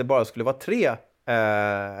fel, att det bara skulle vara 3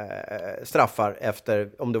 straffar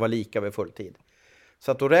efter om det var lika vid fulltid.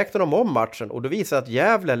 Så att då räknade de om matchen och då visade att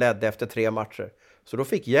Gävle ledde efter 3 matcher. Så då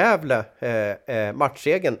fick Gävle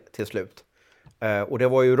matchsegern till slut. Och det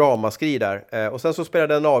var ju ramaskri där. Och sen så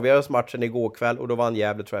spelade den avgörande matchen igår kväll och då vann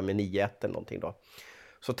Gävle tror jag med 9-1 eller någonting då.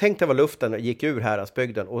 Så tänk dig vad luften gick ur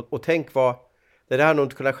Häradsbygden. Och tänk vad, det där har nog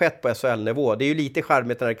inte kunnat skett på SHL-nivå. Det är ju lite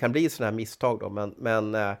charmigt när det kan bli sådana här misstag då.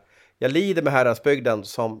 Men jag lider med Häradsbygden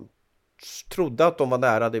som trodde att de var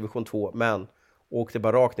nära division 2 men åkte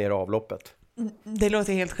bara rakt ner i avloppet. Det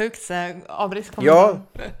låter helt sjukt. Avbrist kommer ja.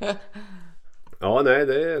 Ja,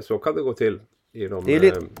 nej, så kan det gå till. I de det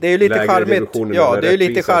är ju lite charmigt. Ja, det är ju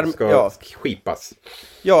lite charmigt. Ja. Skipas.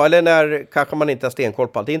 Ja, eller när kanske man inte har stenkoll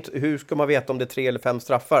på allt. Hur ska man veta om det är 3 eller 5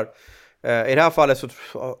 straffar? I det här fallet så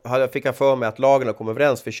fick jag för mig att lagen har kommit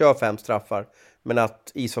överens för att köra 5 straffar. Men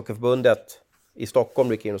att ishockeyförbundet i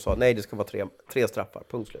Stockholm gick in och sa nej, det ska vara 3 straffar.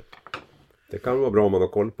 Punkt slut. Det kan vara bra om man har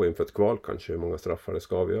koll på inför ett kval kanske hur många straffar det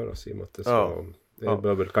ska avgöras i och med att det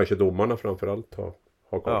behöver kanske domarna framförallt ha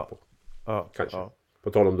koll på. Ja. Kanske. Ja.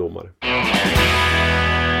 På tal om domare.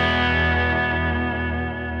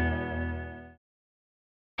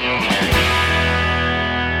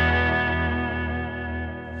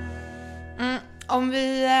 Om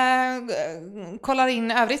vi kollar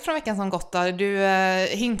in övrigt från veckan som gått då. Du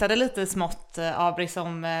hintade lite smått, Abris,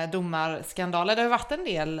 om domarskandaler. Det har ju varit en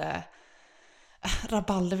del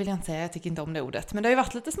rabalder vill jag inte säga, jag tycker inte om det ordet. Men det har ju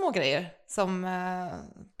varit lite små grejer som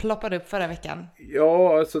ploppade upp förra veckan.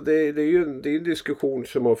 Ja, alltså det är ju en diskussion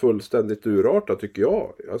som har fullständigt urartat tycker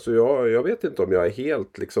jag. Alltså jag vet inte om jag är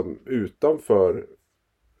helt liksom utanför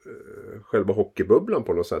själva hockeybubblan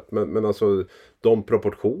på något sätt. Men alltså de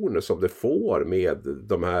proportioner som det får med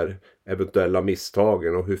de här eventuella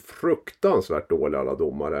misstagen och hur fruktansvärt dåliga alla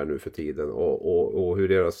domare är nu för tiden. Och hur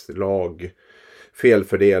deras lag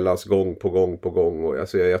felfördelas gång på gång på gång. Och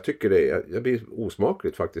alltså jag tycker det blir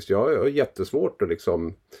osmakligt faktiskt. Jag har jättesvårt att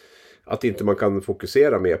liksom att inte man kan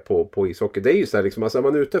fokusera mer på ishockey. Det är ju så här liksom, alltså är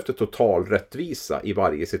man ute efter total rättvisa i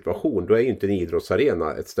varje situation, då är ju inte en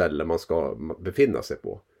idrottsarena ett ställe man ska befinna sig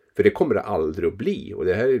på. För det kommer det aldrig att bli. Och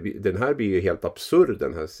den här blir ju helt absurd,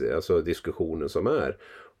 den här alltså diskussionen som är.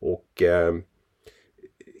 Och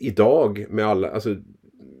idag med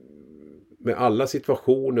alla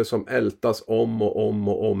situationer som ältas om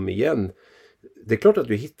och om igen. Det är klart att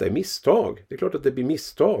vi hittar misstag. Det är klart att det blir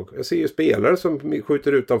misstag. Jag ser ju spelare som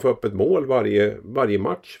skjuter utanför öppet mål varje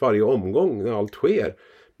match, varje omgång när allt sker.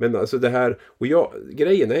 Men alltså det här, och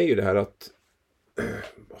grejen är ju det här att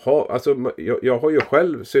jag har ju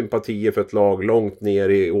själv sympatier för ett lag långt ner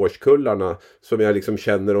i årskullarna som jag liksom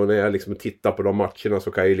känner, och när jag liksom tittar på de matcherna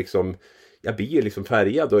så kan jag blir ju liksom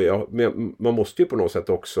färgad, och man måste ju på något sätt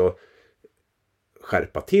också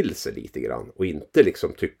skärpa till sig lite grann och inte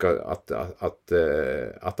liksom tycka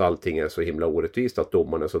att allting är så himla orättvist, att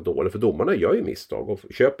domarna är så dåliga, för domarna gör ju misstag, och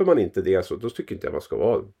köper man inte det så då tycker inte jag man ska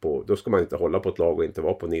vara på, då ska man inte hålla på ett lag och inte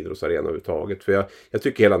vara på en idrottsarena överhuvudtaget, för jag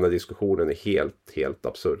tycker hela den här diskussionen är helt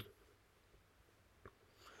absurd.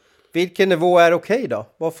 Vilken nivå är okej då?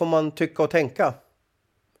 Vad får man tycka och tänka?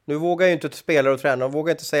 Nu vågar ju inte spelare och tränare,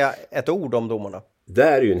 vågar inte säga ett ord om domarna. Det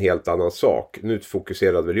är ju en helt annan sak. Nu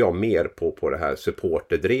fokuserade väl jag mer på det här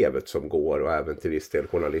supporterdrevet som går, och även till viss del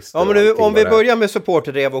journalister. Ja, men om vi börjar med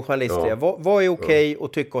supporterdrev och journalistdrev. Ja. Vad är okej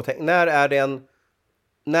att tycka och tänka? När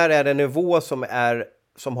är det en nivå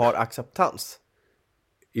som har acceptans?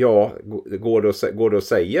 Ja, går det att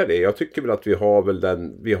säga det? Jag tycker väl att vi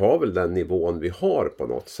har väl den nivån vi har på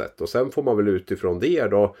något sätt. Och sen får man väl utifrån det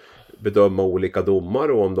då bedöma olika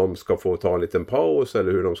domar och om de ska få ta en liten paus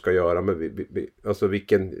eller hur de ska göra. Men alltså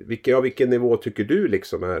vilken nivå tycker du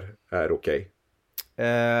liksom är okej?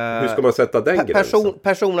 Hur ska man sätta den gränsen?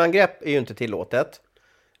 Personangrepp är ju inte tillåtet.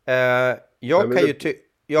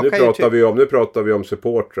 Nu pratar vi om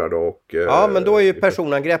supportrar då, och ja, men då är ju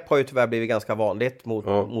personangrepp har ju tyvärr blivit ganska vanligt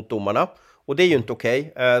mot domarna. Och det är ju inte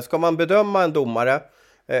okej. Ska man bedöma en domare,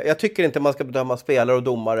 jag tycker inte man ska bedöma spelare och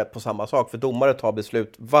domare på samma sak, för domare tar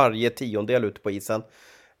beslut varje tiondel ute på isen.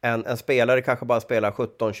 En spelare kanske bara spelar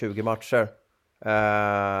 17-20 matcher.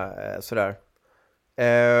 Sådär.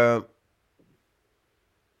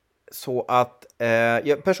 Så att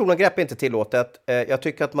personangrepp är inte tillåtet. Jag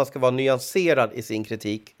tycker att man ska vara nyanserad i sin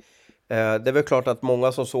kritik. Det är väl klart att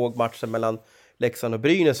många som såg matchen mellan Leksand och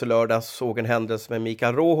Brynäs i lördags såg en händelse med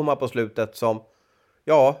Mikael Rohoma på slutet som,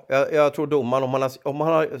 ja, jag tror domaren, om man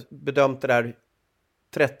har bedömt det där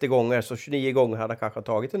 30 gånger, så 29 gånger hade han kanske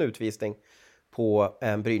tagit en utvisning på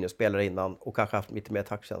en Brynäs-spelare innan och kanske haft lite mer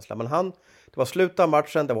taktkänsla. Men det var slutet av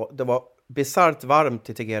matchen, det var bisarrt varmt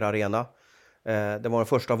i Tegera Arena. Det var den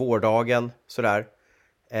första vårdagen, sådär.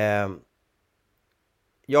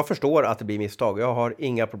 Jag förstår att det blir misstag. Jag har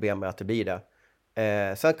inga problem med att det blir det.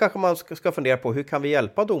 Sen kanske man ska fundera på hur kan vi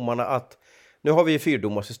hjälpa domarna att... Nu har vi ju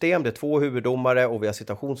 4-domarsystem, det är 2 huvuddomare och vi har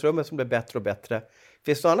situationsrummet som blir bättre och bättre.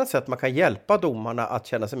 Finns det något annat sätt man kan hjälpa domarna att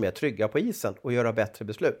känna sig mer trygga på isen och göra bättre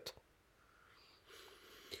beslut?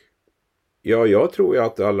 Ja, jag tror ju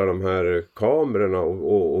att alla de här kamerorna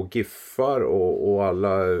och giffar och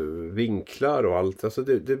alla vinklar och allt, alltså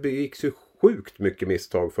det begicks ju sjukt mycket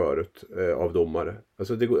misstag förut av domare.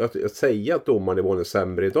 Alltså att säga att domarnivån är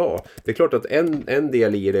sämre idag. Det är klart att en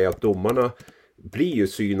del i det är att domarna blir ju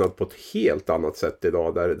synad på ett helt annat sätt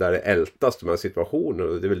idag där det ältas de här situationerna.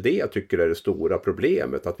 Och det är väl det jag tycker är det stora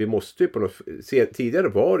problemet. Att vi måste ju tidigare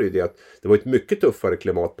var det ju det att det var ett mycket tuffare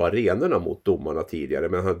klimat på arenorna mot domarna tidigare.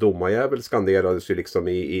 Men den här domarjävel skanderades ju liksom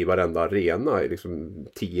i varenda arena liksom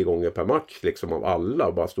 10 gånger per match liksom av alla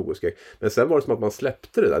och bara stod och skrek. Men sen var det som att man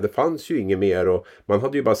släppte det där. Det fanns ju inget mer och man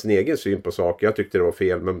hade ju bara sin egen syn på saker. Jag tyckte det var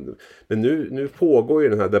fel. Men nu pågår ju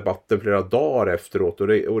den här debatten flera dagar efteråt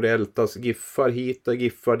och det ältas giffar hit och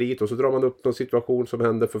giffar dit och så drar man upp någon situation som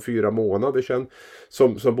hände för 4 månader sedan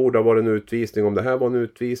som borde ha varit en utvisning om det här var en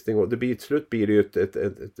utvisning och det blir ett slut blir det ju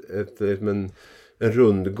en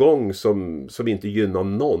rundgång som inte gynnar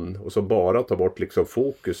någon och som bara tar bort liksom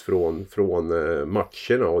fokus från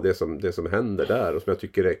matcherna och det som händer där och som jag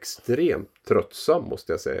tycker är extremt tröttsam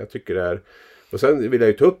måste jag säga. Jag tycker det är och sen vill jag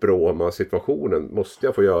ju ta upp Roma-situationen måste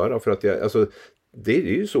jag få göra för att det är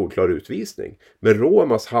ju solklar utvisning. Men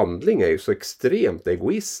Romas handling är ju så extremt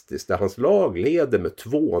egoistisk. Där hans lag leder med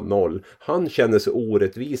 2-0. Han känner sig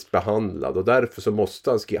orättvist behandlad. Och därför så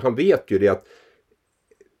måste han vet ju det att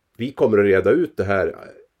vi kommer att reda ut det här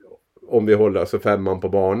om vi håller alltså 5 på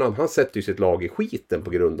banan. Han sätter ju sitt lag i skiten på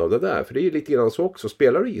grund av det där. För det är ju lite grann så också.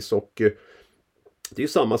 Spelar du ishockey, det är ju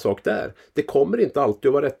samma sak där. Det kommer inte alltid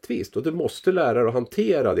att vara rättvist. Och du måste lära dig att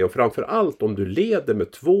hantera det. Och framförallt om du leder med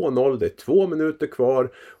 2-0. Det är 2 minuter kvar.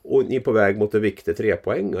 Och ni är på väg mot en viktig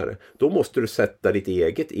 3-poängare. Då måste du sätta ditt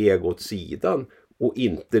eget ego åt sidan. Och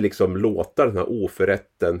inte liksom låta den här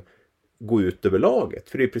oförrätten gå ut över laget.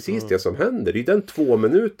 För det är precis det som händer. I den 2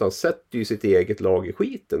 minuter sätter ju sitt eget lag i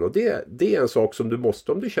skiten. Och det är en sak som du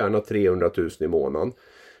måste om du tjänar 300 000 i månaden.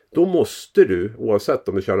 Då måste du, oavsett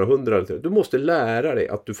om du tjänar 100 eller 300, du måste lära dig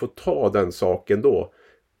att du får ta den saken då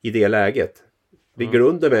i det läget. Ligger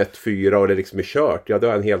under med 1-4 och det liksom är kört, ja det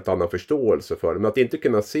har en helt annan förståelse för det. Men att inte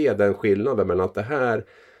kunna se den skillnaden mellan att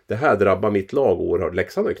det här drabbar mitt lag oerhört.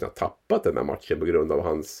 Leksand har ju kunnat tappat den här matchen på grund av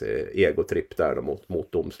hans egotripp där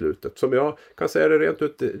mot domslutet. Som jag kan säga det rent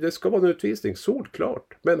ut, det ska vara en utvisning,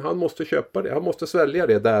 solklart. Men han måste köpa det, han måste svälja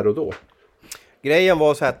det där och då. Grejen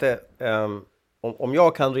var så att om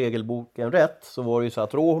jag kan regelboken rätt så var det ju så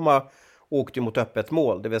att Rohma åkte mot öppet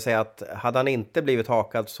mål. Det vill säga att hade han inte blivit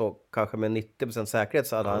hakad så kanske med 90% säkerhet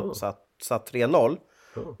så hade han satt 3-0.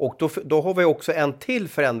 Och då har vi också en till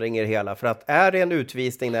förändring i det hela. För att är det en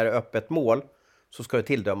utvisning när det är öppet mål så ska det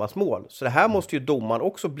tilldömas mål. Så det här måste ju domaren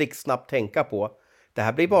också blixtsnabbt tänka på. Det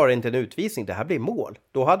här blir bara inte en utvisning, det här blir mål.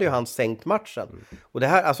 Då hade ju han sänkt matchen. Och det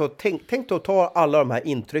här, alltså tänk att ta alla de här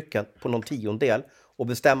intrycken på någon tiondel och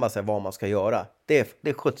bestämma sig vad man ska göra.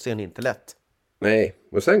 Det skjutsar inte lätt. Nej,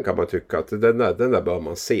 och sen kan man tycka att den där bör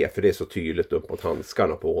man se, för det är så tydligt upp mot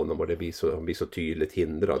handskarna på honom och han blir så tydligt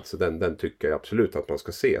hindrad, så den tycker jag absolut att man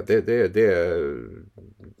ska se.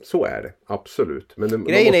 Så är det, absolut. Men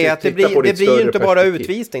grejen är att det blir ju inte bara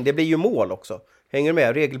utvisning, det blir ju mål också. Hänger du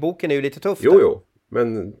med? Regelboken är ju lite tuff. Jo,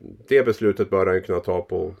 men det beslutet bör han ju kunna ta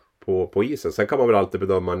på isen. Sen kan man väl alltid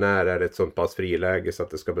bedöma när är det ett sånt pass friläge så att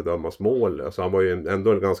det ska bedömas mål. Alltså han var ju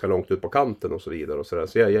ändå ganska långt ut på kanten och så vidare. Och så där.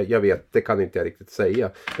 Så jag vet, det kan inte jag riktigt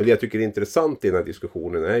säga. Men det jag tycker är intressant i den här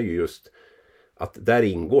diskussionen är ju just att där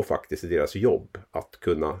ingår faktiskt i deras jobb att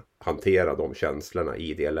kunna hantera de känslorna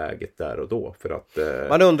i det läget där och då. För att,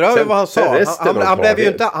 man undrar vad han sa.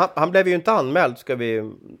 Han blev ju inte anmäld, ska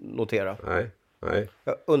vi notera. Nej.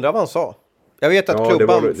 Jag undrar vad han sa. Jag vet att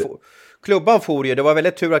klubban for ju. Det var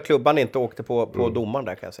väldigt tur att klubban inte åkte på domaren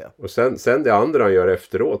där, kan jag säga. Och sen det andra han gör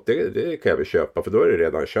efteråt, det kan jag väl köpa. För då är det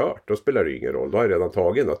redan kört. Då spelar det ingen roll. Då har jag redan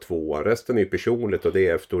tagit den 2. Resten är ju personligt och det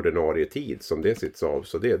är efter ordinarie tid som det sitts av.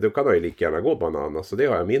 Så då kan han ju lika gärna gå bananas. Så det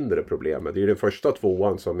har jag mindre problem med. Det är ju den första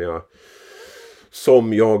 2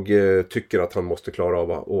 som jag tycker att han måste klara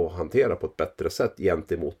av att hantera på ett bättre sätt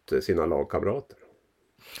gentemot sina lagkamrater.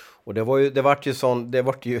 Och det var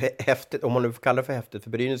ju häftigt, om man nu får kalla det för häftigt, för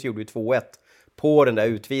Brynäs gjorde ju 2-1 på den där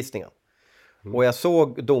utvisningen. Och jag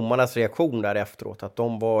såg domarnas reaktion där efteråt, att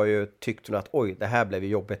de tyckte att oj, det här blev ju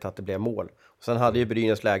jobbigt att det blev mål. Och sen hade ju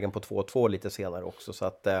Brynäs lägen på 2-2 lite senare också, så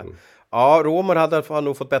att Romer hade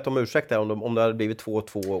nog fått bett om ursäkt där om det hade blivit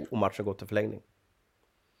 2-2 och matchen gått till förlängning.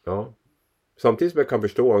 Ja. Samtidigt som jag kan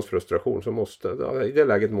förstå hans frustration så i det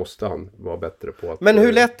läget måste han vara bättre på att... Men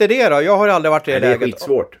hur lätt är det då? Jag har aldrig varit i det läget. Det är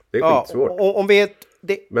skitsvårt. Det är skitsvårt. Om vi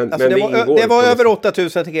det var över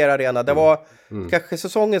 8000 till arena. Det var kanske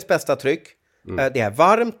säsongens bästa tryck. Det är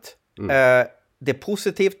varmt. Det är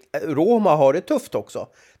positivt. Roma har det tufft också.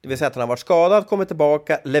 Det vill säga att han har varit skadad, kommer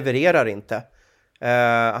tillbaka, levererar inte.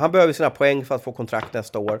 Han behöver sina poäng för att få kontrakt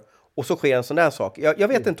nästa år. Och så sker en sån där sak. Jag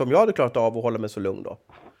vet inte om jag hade klarat av att hålla mig så lugn då.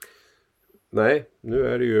 Nej, nu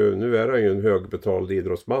är han ju en högbetald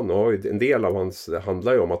idrottsman och en del av hans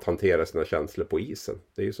handlar ju om att hantera sina känslor på isen.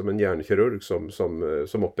 Det är ju som en hjärnkirurg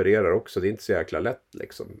som opererar också. Det är inte så jäkla lätt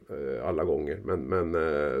liksom alla gånger. Men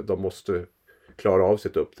de måste klara av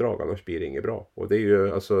sitt uppdrag, annars blir det inget bra. Och det är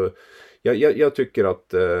ju alltså, jag tycker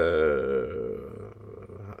att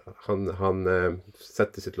han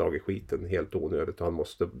sätter sitt lag i skiten helt onödigt och han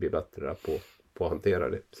måste bli bättre där på att hantera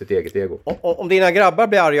det, sitt eget ego. Om dina grabbar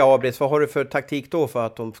blir arga och avbryts, vad har du för taktik då för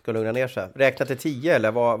att de ska lugna ner sig? Räkna till 10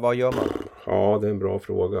 eller vad gör man? Ja, det är en bra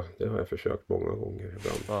fråga. Det har jag försökt många gånger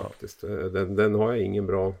ibland faktiskt. Den har jag ingen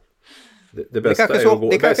bra... Det bästa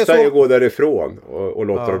är att gå därifrån och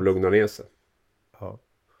låta dem lugna ner sig. Ja.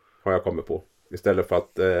 Har jag kommit på. Istället för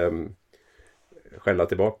att skälla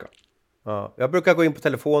tillbaka. Ja. Jag brukar gå in på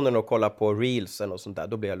telefonen och kolla på reels och sånt där.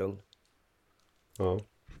 Då blir jag lugn. Ja.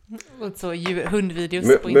 Och så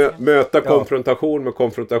hundvideos på Instagram. Möta konfrontation med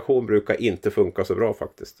konfrontation brukar inte funka så bra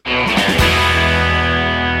faktiskt.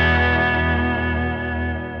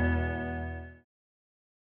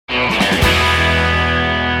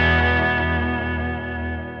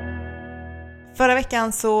 Förra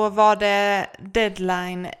veckan så var det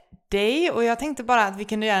deadline day och jag tänkte bara att vi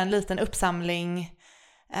kunde göra en liten uppsamling,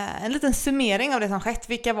 en liten summering av det som skett.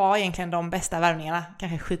 Vilka var egentligen de bästa värvningarna?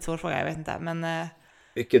 Kanske skitsvår fråga, jag vet inte, men...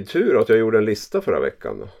 Vilken tur att jag gjorde en lista förra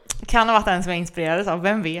veckan då. Kan ha varit den som jag inspirerades av,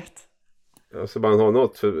 vem vet? Alltså man har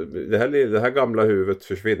något, för det här gamla huvudet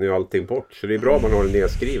försvinner ju allting bort. Så det är bra om man har det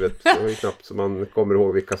nedskrivet. Det är ju knappt så man kommer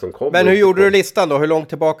ihåg vilka som kommer. Men hur gjorde du listan då? Hur långt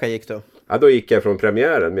tillbaka gick du? Ja, då gick jag från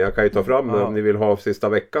premiären. Men jag kan ju ta fram, om ni vill ha sista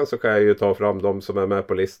veckan så kan jag ju ta fram de som är med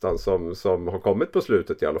på listan som har kommit på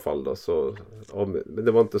slutet i alla fall då. Så,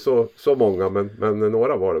 det var inte så många, men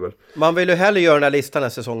några var det väl. Man vill ju hellre göra den här listan när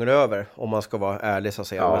säsongen är över, om man ska vara ärlig så att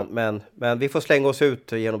säga. Ja. Men vi får slänga oss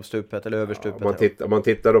ut genom stupet eller över stupet. Om man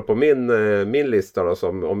tittar då på min lista då,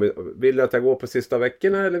 vill jag att jag går på sista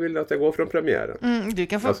veckorna eller vill jag att jag går från premiären? Du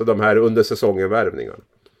kan få... Alltså de här under säsongen värvningarna.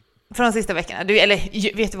 Från sista veckorna.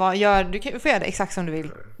 Vet du vad? Du får göra det exakt som du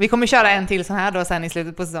vill. Vi kommer köra en till sån här då sen i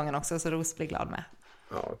slutet på säsongen också, så Ros blir glad med.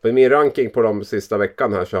 Ja, på min ranking på de sista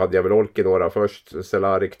veckan här så hade jag väl Olkinora först,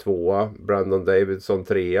 Cehlárik 2, Brandon Davidson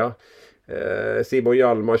 3, Simon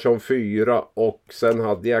Hjalmarsson 4 och sen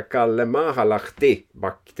hade jag Kalle Mahalahti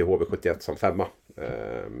back till HV71 som 5.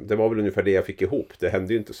 Det var väl ungefär det jag fick ihop. Det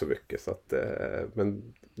hände ju inte så mycket så att,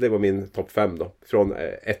 men det var min topp 5 då. Från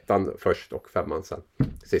 1:an först och 5:an sen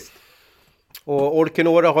sist. Och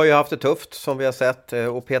Olkinora har ju haft det tufft som vi har sett.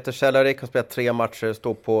 Och Peter Cehlárik har spelat 3 matcher,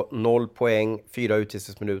 står på 0 poäng, 4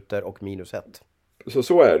 utvisningsminuter och -1.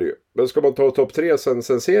 Så är det ju. Men ska man ta topp 3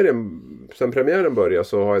 sen premiären började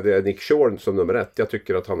så har jag Nick Shorn som nummer 1. Jag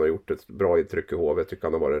tycker att han har gjort ett bra intryck i HV. Jag tycker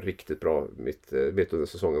han har varit riktigt bra mitt under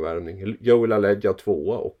säsongen värvning. Joel Aledja 2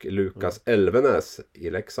 och Lukas Elvenäs i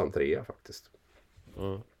Leksand 3 faktiskt.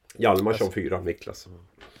 Hjalmarsson 4, Niklas.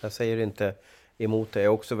 Jag säger inte emot det. Jag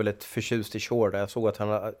är också väldigt förtjust i Shore. Jag såg att han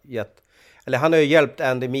har ju hjälpt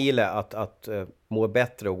Andy Mile att må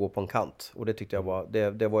bättre och gå på en kant. Och det tyckte jag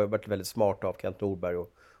var varit väldigt smart av Kent Norberg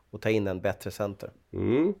att ta in en bättre center.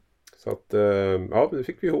 Så att, nu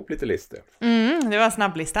fick vi ihop lite listor. Det var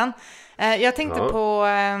snabblistan. Jag tänkte på,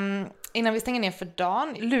 innan vi stänger ner för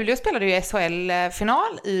dagen, Luleå spelade ju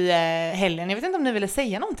SHL-final i helgen. Jag vet inte om ni ville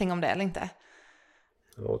säga någonting om det eller inte.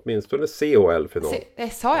 Ja, åtminstone CHL-final.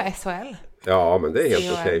 Sa jag SHL? Ja, men det är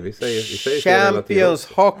helt okej. Vi säger Champions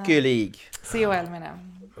Hockey League. COL menar jag.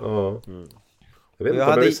 Ja. Jag vet inte om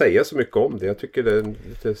jag vill säga så mycket om det. Jag tycker det är en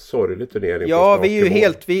lite sorglig turnering. Ja,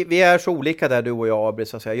 vi är så olika där, du och jag, Abri,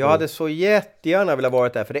 så att säga. Jag hade så jättegärna velat vara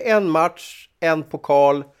där. För det är en match, en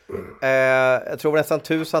pokal. Jag tror nästan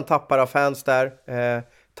 1000 tappar av fans där.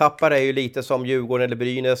 Tappar är ju lite som Djurgården eller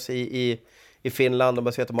Brynäs i Finland. De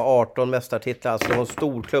har sett att de har 18 mästartitlar. Alltså det var en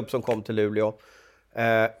stor klubb som kom till Luleå.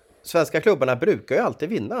 Svenska klubbarna brukar ju alltid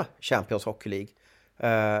vinna Champions Hockey League.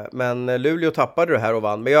 Men Luleå tappade det här och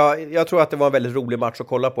vann. Men jag tror att det var en väldigt rolig match att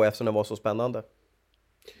kolla på eftersom den var så spännande.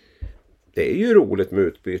 Det är ju roligt med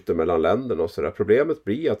utbyte mellan länderna och sådär. Problemet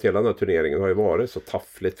blir att hela den här turneringen har ju varit så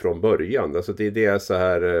taffligt från början. Alltså det är så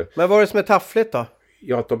här... Men vad är det som är taffligt då?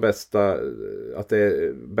 Ja, att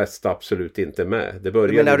det bästa absolut inte är med. Det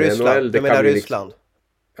börjar med Ryssland. NHL. Du menar Ryssland?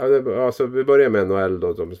 Alltså vi börjar med NHL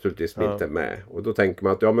då, de naturligtvis inte är med. Och då tänker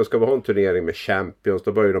man att men ska vi ha en turnering med Champions,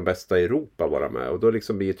 då börjar de bästa i Europa vara med. Och då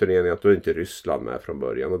liksom blir turneringen att då är inte Ryssland med från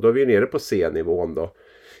början. Och då är vi nere på C-nivån då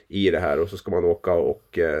i det här. Och så ska man åka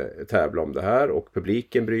och tävla om det här. Och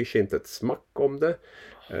publiken bryr sig inte ett smack om det.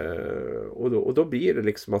 Och då blir det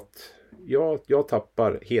liksom att jag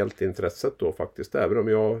tappar helt intresset då faktiskt. Även om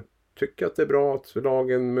jag tycker att det är bra att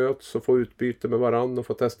lagen möts och får utbyte med varann och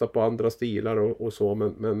får testa på andra stilar och så.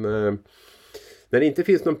 Men när det inte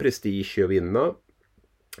finns någon prestige att vinna,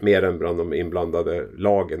 mer än bland de inblandade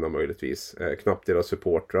lagen möjligtvis, knappt deras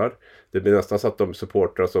supportrar. Det blir nästan så att de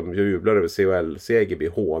supportrar som jublar över CHL-seger blir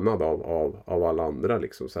hånade av alla andra.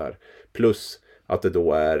 Liksom så här. Plus att det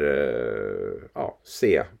då är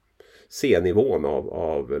C-nivån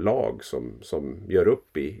av lag som gör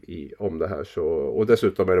upp om det här. Så, och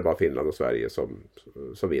dessutom är det bara Finland och Sverige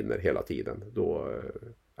som vinner hela tiden. Då,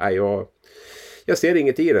 jag ser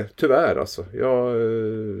inget i det, tyvärr alltså.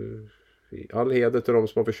 All heder till de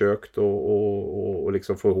som har försökt och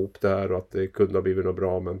liksom få ihop det här och att det kunde ha blivit något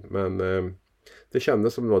bra. Men det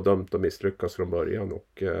kändes som det var dömt att misslyckas från början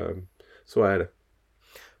och så är det.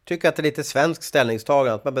 Tycker att det är lite svensk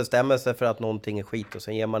ställningstagande att man bestämmer sig för att någonting är skit och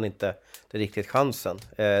sen ger man inte det riktigt chansen.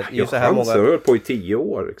 Chansen har varit på i 10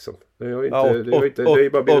 år liksom. Det har ju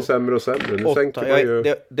bara blivit sämre och sämre.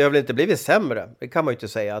 Det har väl inte blivit sämre, det kan man ju inte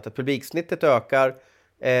säga. Att publiksnittet ökar,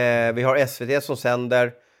 vi har SVT som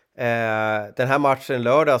sänder. Den här matchen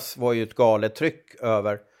lördags var ju ett galet tryck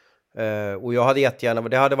över. Och jag hade jättegärna,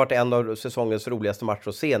 det hade varit en av säsongens roligaste matcher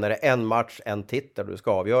att se när det är en match, en titel och det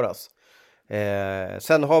ska avgöras.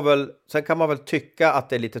 Sen kan man väl tycka att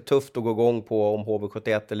det är lite tufft att gå igång på om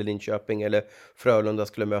HV71 eller Linköping eller Frölunda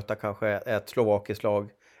skulle möta kanske ett slovakiskt lag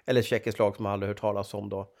eller tjeckiskt lag som man aldrig hört talas om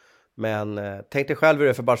då. Men tänk dig själv hur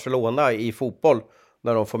det är för Barcelona i fotboll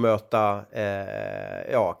när de får möta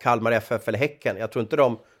Kalmar FF eller Häcken. Jag tror inte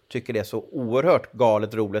de tycker det är så oerhört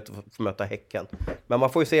galet roligt att få möta Häcken. Men man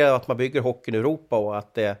får ju se att man bygger hockeyn i Europa och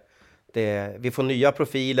att vi får nya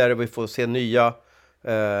profiler och vi får se nya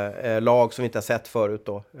lag som vi inte har sett förut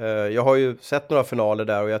då. Jag har ju sett några finaler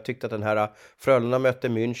där och jag tyckte att den här Frölunda mötte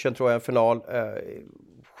München tror jag en final.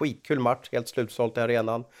 Skitkul match, helt slutsålt i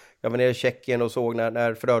arenan. Jag var nere i Tjeckien och såg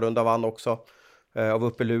när Frölunda vann också. Jag var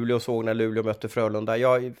uppe i Luleå och såg när Luleå mötte Frölunda.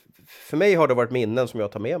 För mig har det varit minnen som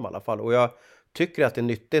jag tar med mig i alla fall. Och jag tycker att det är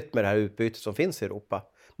nyttigt med det här utbytet som finns i Europa.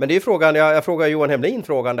 Men det är ju frågan, jag frågar Johan Hemlin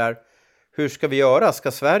frågan där. Hur ska vi göra?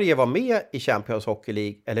 Ska Sverige vara med i Champions Hockey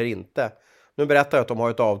League eller inte? Nu berättar jag att de har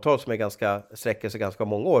ett avtal som sträcker sig ganska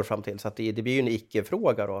många år fram till. Så att det blir ju en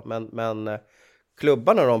icke-fråga då. Men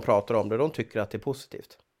klubbarna de pratar om det, de tycker att det är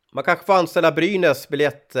positivt. Man kanske får anställa Brynäs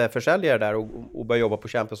biljettförsäljare där och börja jobba på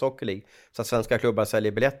Champions Hockey League. Så att svenska klubbar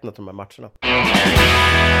säljer biljetterna till de här matcherna.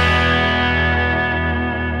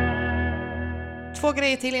 2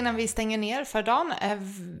 grejer till innan vi stänger ner för dagen.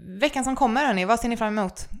 Veckan som kommer, hörni, vad ser ni fram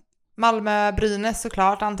emot? Malmö, Brynäs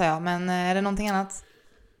såklart antar jag, men är det någonting annat?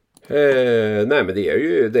 Nej, men det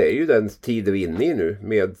är ju den tid vi är inne i nu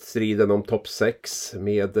med striden om topp 6,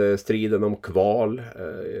 med striden om kval.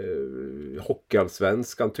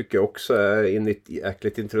 Hockeyallsvenskan tycker jag också är inne i ett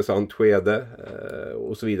jäkligt intressant skede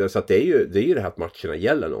och så vidare. Så att det är ju det här att matcherna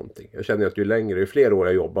gäller någonting. Jag känner att ju fler år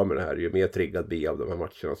jag jobbar med det här, ju mer triggad blir av de här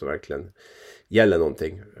matcherna som verkligen gäller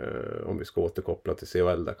någonting. Om vi ska återkoppla till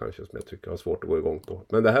CHL där kanske, som jag tycker har svårt att gå igång på.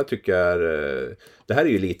 Men det här tycker jag det här är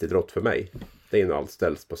ju lite idrott för mig. Det är nog allt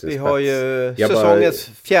ställs på sin spets. Vi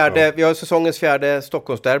har ju säsongens fjärde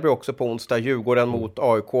Stockholmsderby också på onsdag. Djurgården mot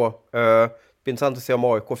AIK. Det är intressant att se om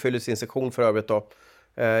AIK fyller sin sektion för övrigt då.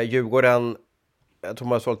 Djurgården, jag tror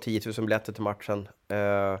man har sålt 10 000 biljetter till matchen.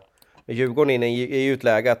 Men Djurgården är ju ett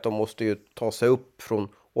läge att de måste ju ta sig upp från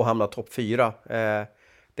och hamna topp 4.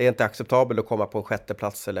 Det är inte acceptabelt att komma på en 6:e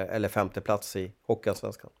plats eller 5:e plats i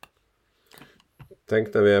Hockeyallsvenskan.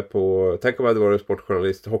 Tänk när vi är på... Tänk om vi hade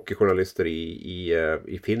varit hockeyjournalister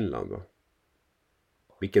i Finland, va?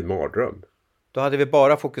 Vilken mardröm. Då hade vi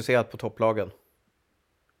bara fokuserat på topplagen.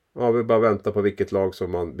 Ja, vi bara väntar på vilket lag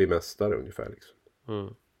som man blir mästare ungefär.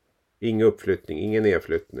 Liksom. Ingen uppflyttning, ingen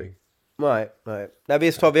nedflyttning. Nej,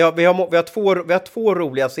 visst har vi har två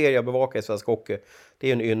roliga serier att bevaka i svensk hockey. Det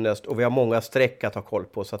är en ynnest och vi har många streck att ha koll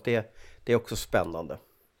på. Så att det är också spännande.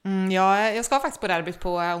 Jag ska faktiskt på derbyt på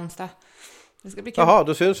onsdag. Det ska bli kul. Jaha,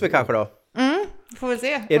 då syns vi kanske då. Får väl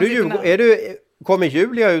se. Kommer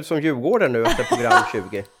Julia ut som Djurgården nu efter program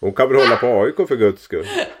 20? Hon kan väl hålla på AIK för guds skull.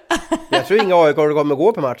 Jag tror inga AIK kommer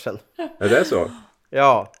gå på matchen. Är det så?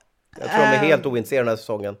 Ja, jag tror de är helt ointresserade den här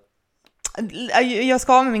säsongen. Jag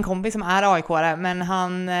ska med min kompis som är AIK-are, men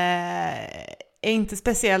han är inte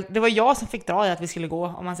speciellt... Det var jag som fick dra i att vi skulle gå,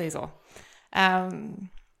 om man säger så.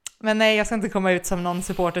 Men nej, jag ska inte komma ut som någon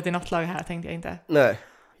supporter till något lag här, tänkte jag inte. Nej.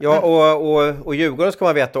 Ja, och Djurgården ska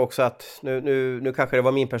man veta också att nu kanske det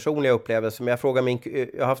var min personliga upplevelse, men jag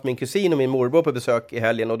har haft min kusin och min morbror på besök i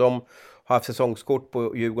helgen och de har haft säsongskort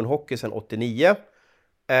på Djurgården Hockey sedan 89.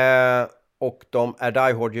 Och de är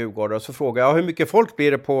diehard Djurgårdare. Och så frågade jag, hur mycket folk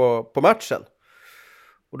blir det på matchen?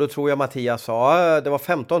 Och då tror jag Mattias sa, det var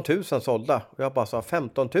 15 000 sålda. Och jag bara sa,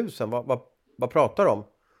 15 000? Vad pratar de om?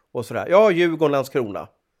 Och sådär, ja, Djurgården, Landskrona,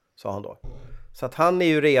 sa han då. Så att han är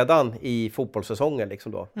ju redan i fotbollssäsongen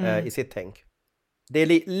liksom då, i sitt tänk. Det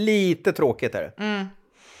är lite tråkigt där.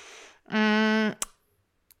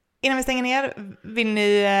 Innan vi stänger ner, vill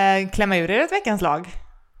ni klämma ur er ett veckans lag?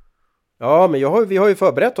 Ja, men vi har ju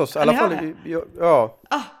förberett oss. I alla fall, ja.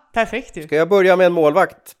 Perfekt ju. Ska jag börja med en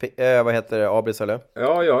målvakt? Vad heter det? Abris eller?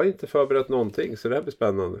 Ja, jag har inte förberett någonting, så det här blir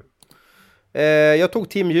spännande. Jag tog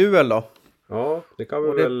Tim Juel då. Ja, det kan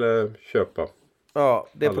vi väl köpa. Ja,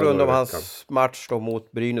 det är på grund av hans match då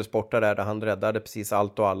mot Brynäs borta där han räddade precis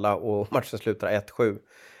allt och alla och matchen slutar 1-7.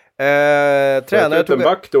 Tränare tog en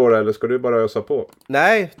back då, eller ska du bara ösa på?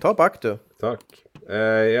 Nej, ta back du. Tack.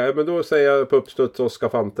 Ja, men då säger jag på uppstuds Oskar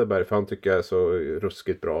Fantenberg, för han tycker jag är så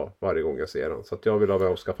ruskigt bra varje gång jag ser han. Så att jag vill ha med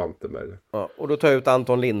Oskar Fantenberg. Ja, och då tar jag ut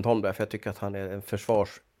Anton Lindholm där, för jag tycker att han är en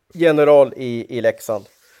försvarsgeneral i Leksand.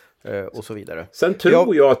 Och så vidare. Sen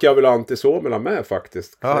tror jag att jag vill ha Antti Suomela med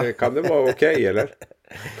faktiskt. Ja. Kan det vara okej, eller?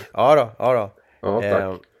 Ja då. Ja,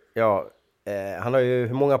 tack. Han har ju,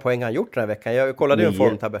 hur många poäng han gjort den här veckan? Jag kollade ju en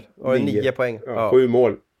formtabell. 9 poäng. Ja, 7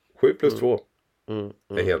 mål. 7 plus 2.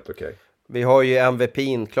 Det är helt okej. Vi har ju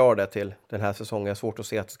MVP:n klar där till den här säsongen. Svårt att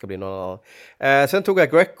se att det ska bli någon annan. Sen tog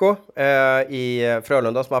jag Greco i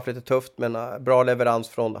Frölunda som har haft lite tufft, men bra leverans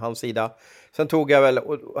från hans sida. Sen tog jag väl,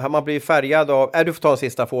 man blir färgad av... du får ta en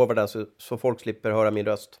sista forwarden så folk slipper höra min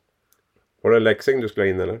röst. Var det Leksing du skulle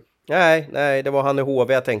in eller? Nej, det var han i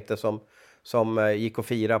HV jag tänkte som gick och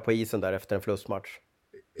fira på isen där efter en förlustmatch.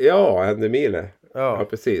 Ja, Händer Mile. Ja,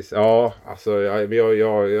 precis. Ja, alltså jag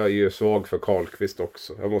är ju svag för Karlqvist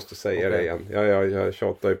också. Jag måste säga det igen. Jag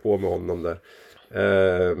tjatar ju på med honom där.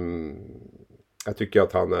 Jag tycker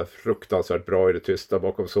att han är fruktansvärt bra i det tysta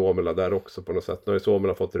bakom Suomela där också på något sätt. Nu har ju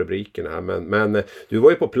Suomela fått rubriken här. Men du var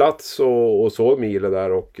ju på plats och såg Mile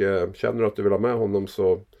där och känner du att du vill ha med honom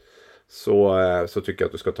så tycker jag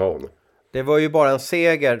att du ska ta honom. Det var ju bara en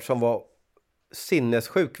seger som var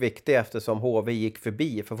sinnessjukt viktig eftersom HV gick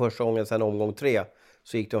förbi för första gången sedan omgång 3.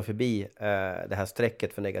 Så gick de förbi det här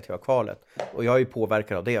strecket för negativa kvalet. Och jag är ju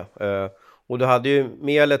påverkad av det. Och du hade ju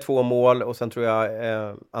Mele 2 mål och sen tror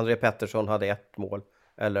jag André Pettersson hade 1 mål.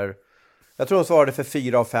 Eller jag tror de svarade för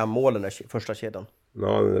 4 av 5 mål den första kedjan.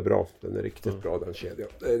 Ja, den är bra. Den är riktigt bra den kedjan.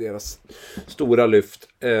 Det är deras stora lyft.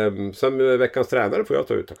 Sen veckans tränare får jag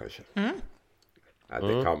ta ut då kanske.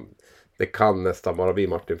 Det kan nästan bara bli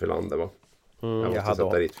Martin Filander, va?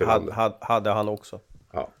 Hade han också.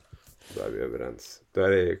 Ja, där är vi överens.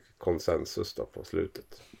 Där är konsensus då på slutet.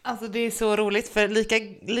 Alltså det är så roligt, för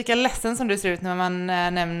lika ledsen som du ser ut när man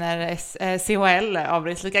nämner CHL,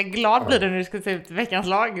 Abris, lika glad blir du när du ska se ut veckans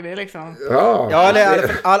lag. Det är liksom... Ja, i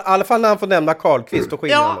alla fall när han får nämna Karlqvist och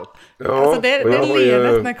skillnaden upp. Ja, alltså det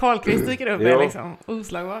ledet när Karlqvist dyker upp är liksom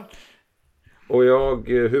oslagbart. Och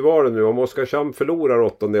hur var det nu? Om Oskarshamn förlorar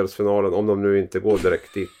 8-delsfinalen, om de nu inte går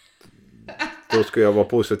direkt dit, då ska jag vara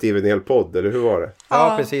positiv i en hel podd, eller hur var det?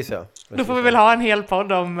 Ja, precis ja. Då får vi väl ha en hel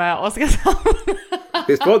podd om Oskarshamn.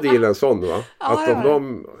 Visst var dealen sån, va? Att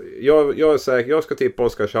jag är säker, jag ska tippa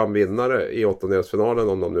Oskarshamn vinnare i 8-delsfinalen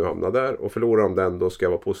om de nu hamnar där, och förlorar de den, då ska jag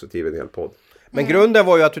vara positiv i en hel podd. Men grunden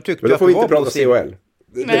var ju att du tyckte att du var positiv. Men då får vi inte prata CHL.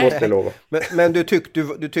 Det måste jag lova. Men du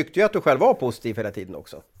tyckte ju att du själv var positiv hela tiden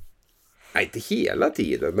också. Nej, inte hela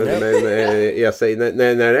tiden. Men jag säger,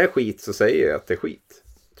 när det är skit så säger jag att det är skit.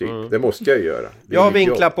 typ. Det måste jag göra. Jag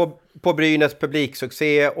vinklar på Brynäs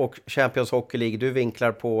publiksuccé och Champions Hockey League. Du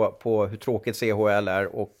vinklar på hur tråkigt CHL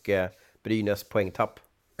är och Brynäs poängtapp.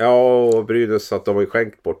 Ja, och Brynäs att de har ju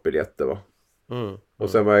skänkt bort biljetter, va? Och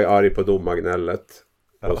sen var jag arg på domargnället.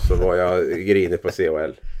 Och så var jag grinig på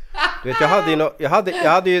CHL. Du vet, jag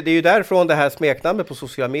hade ju, det är ju därifrån det här smeknamnet på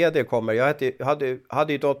sociala medier kommer. Jag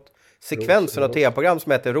hade ju något sekvensen och tv-program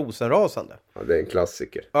som heter Rosenrasande. Ja, det är en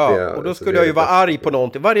klassiker. Ja, och då skulle jag ju vara arg på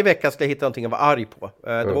någonting. Varje vecka skulle jag hitta någonting att vara arg på.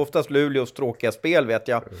 Det var oftast Luleås tråkiga spel, vet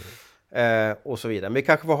jag. Och så vidare. Men vi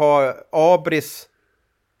kanske får ha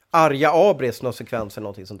arga Abris någon sekvens eller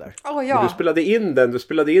någonting sånt där. Men du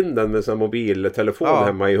spelade in den med en mobiltelefon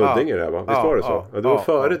hemma i Huddinge där, va? Visst var det så? Ja, det var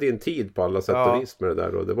före din tid på alla sätt och vis med det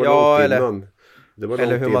där. Och det var långt innan. Det var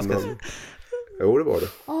eller hur man ska... Jo, det var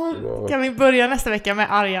det. Kan vi börja nästa vecka med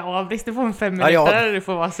arga Abris? Du får en 5 minuter, du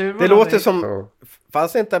får vara sur. Det låter som...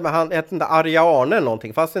 Fanns det inte med han, hette inte Arja Arne eller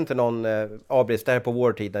någonting? Fanns det inte någon Abris där på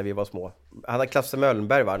vår tid när vi var små? Han hade Klasse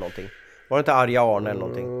Möllenberg var någonting. Var det inte Arja Arne eller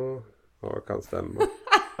någonting? Ja, kan stämma.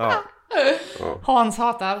 Ja. Hans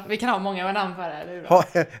hatar. Vi kan ha många namn för det, eller hur?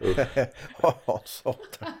 Hans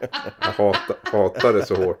hatar. Jag hatar det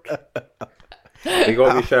så hårt. Det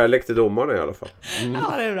gav ju kärlek till domarna i alla fall.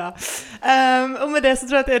 Ja, det är bra. Och med det så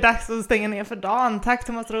tror jag att det är dags att stänga ner för dagen. Tack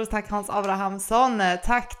Thomas Roos, tack Hans Abrahamsson.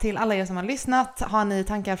 Tack till alla er som har lyssnat. Har ni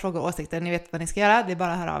tankar, frågor och åsikter, ni vet vad ni ska göra. Det är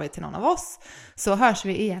bara att höra av er till någon av oss. Så hörs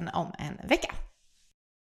vi igen om en vecka.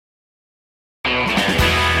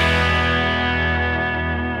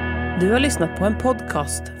 Du har lyssnat på en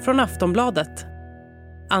podcast från Aftonbladet.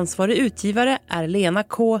 Ansvarig utgivare är Lena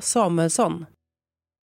K. Samuelsson.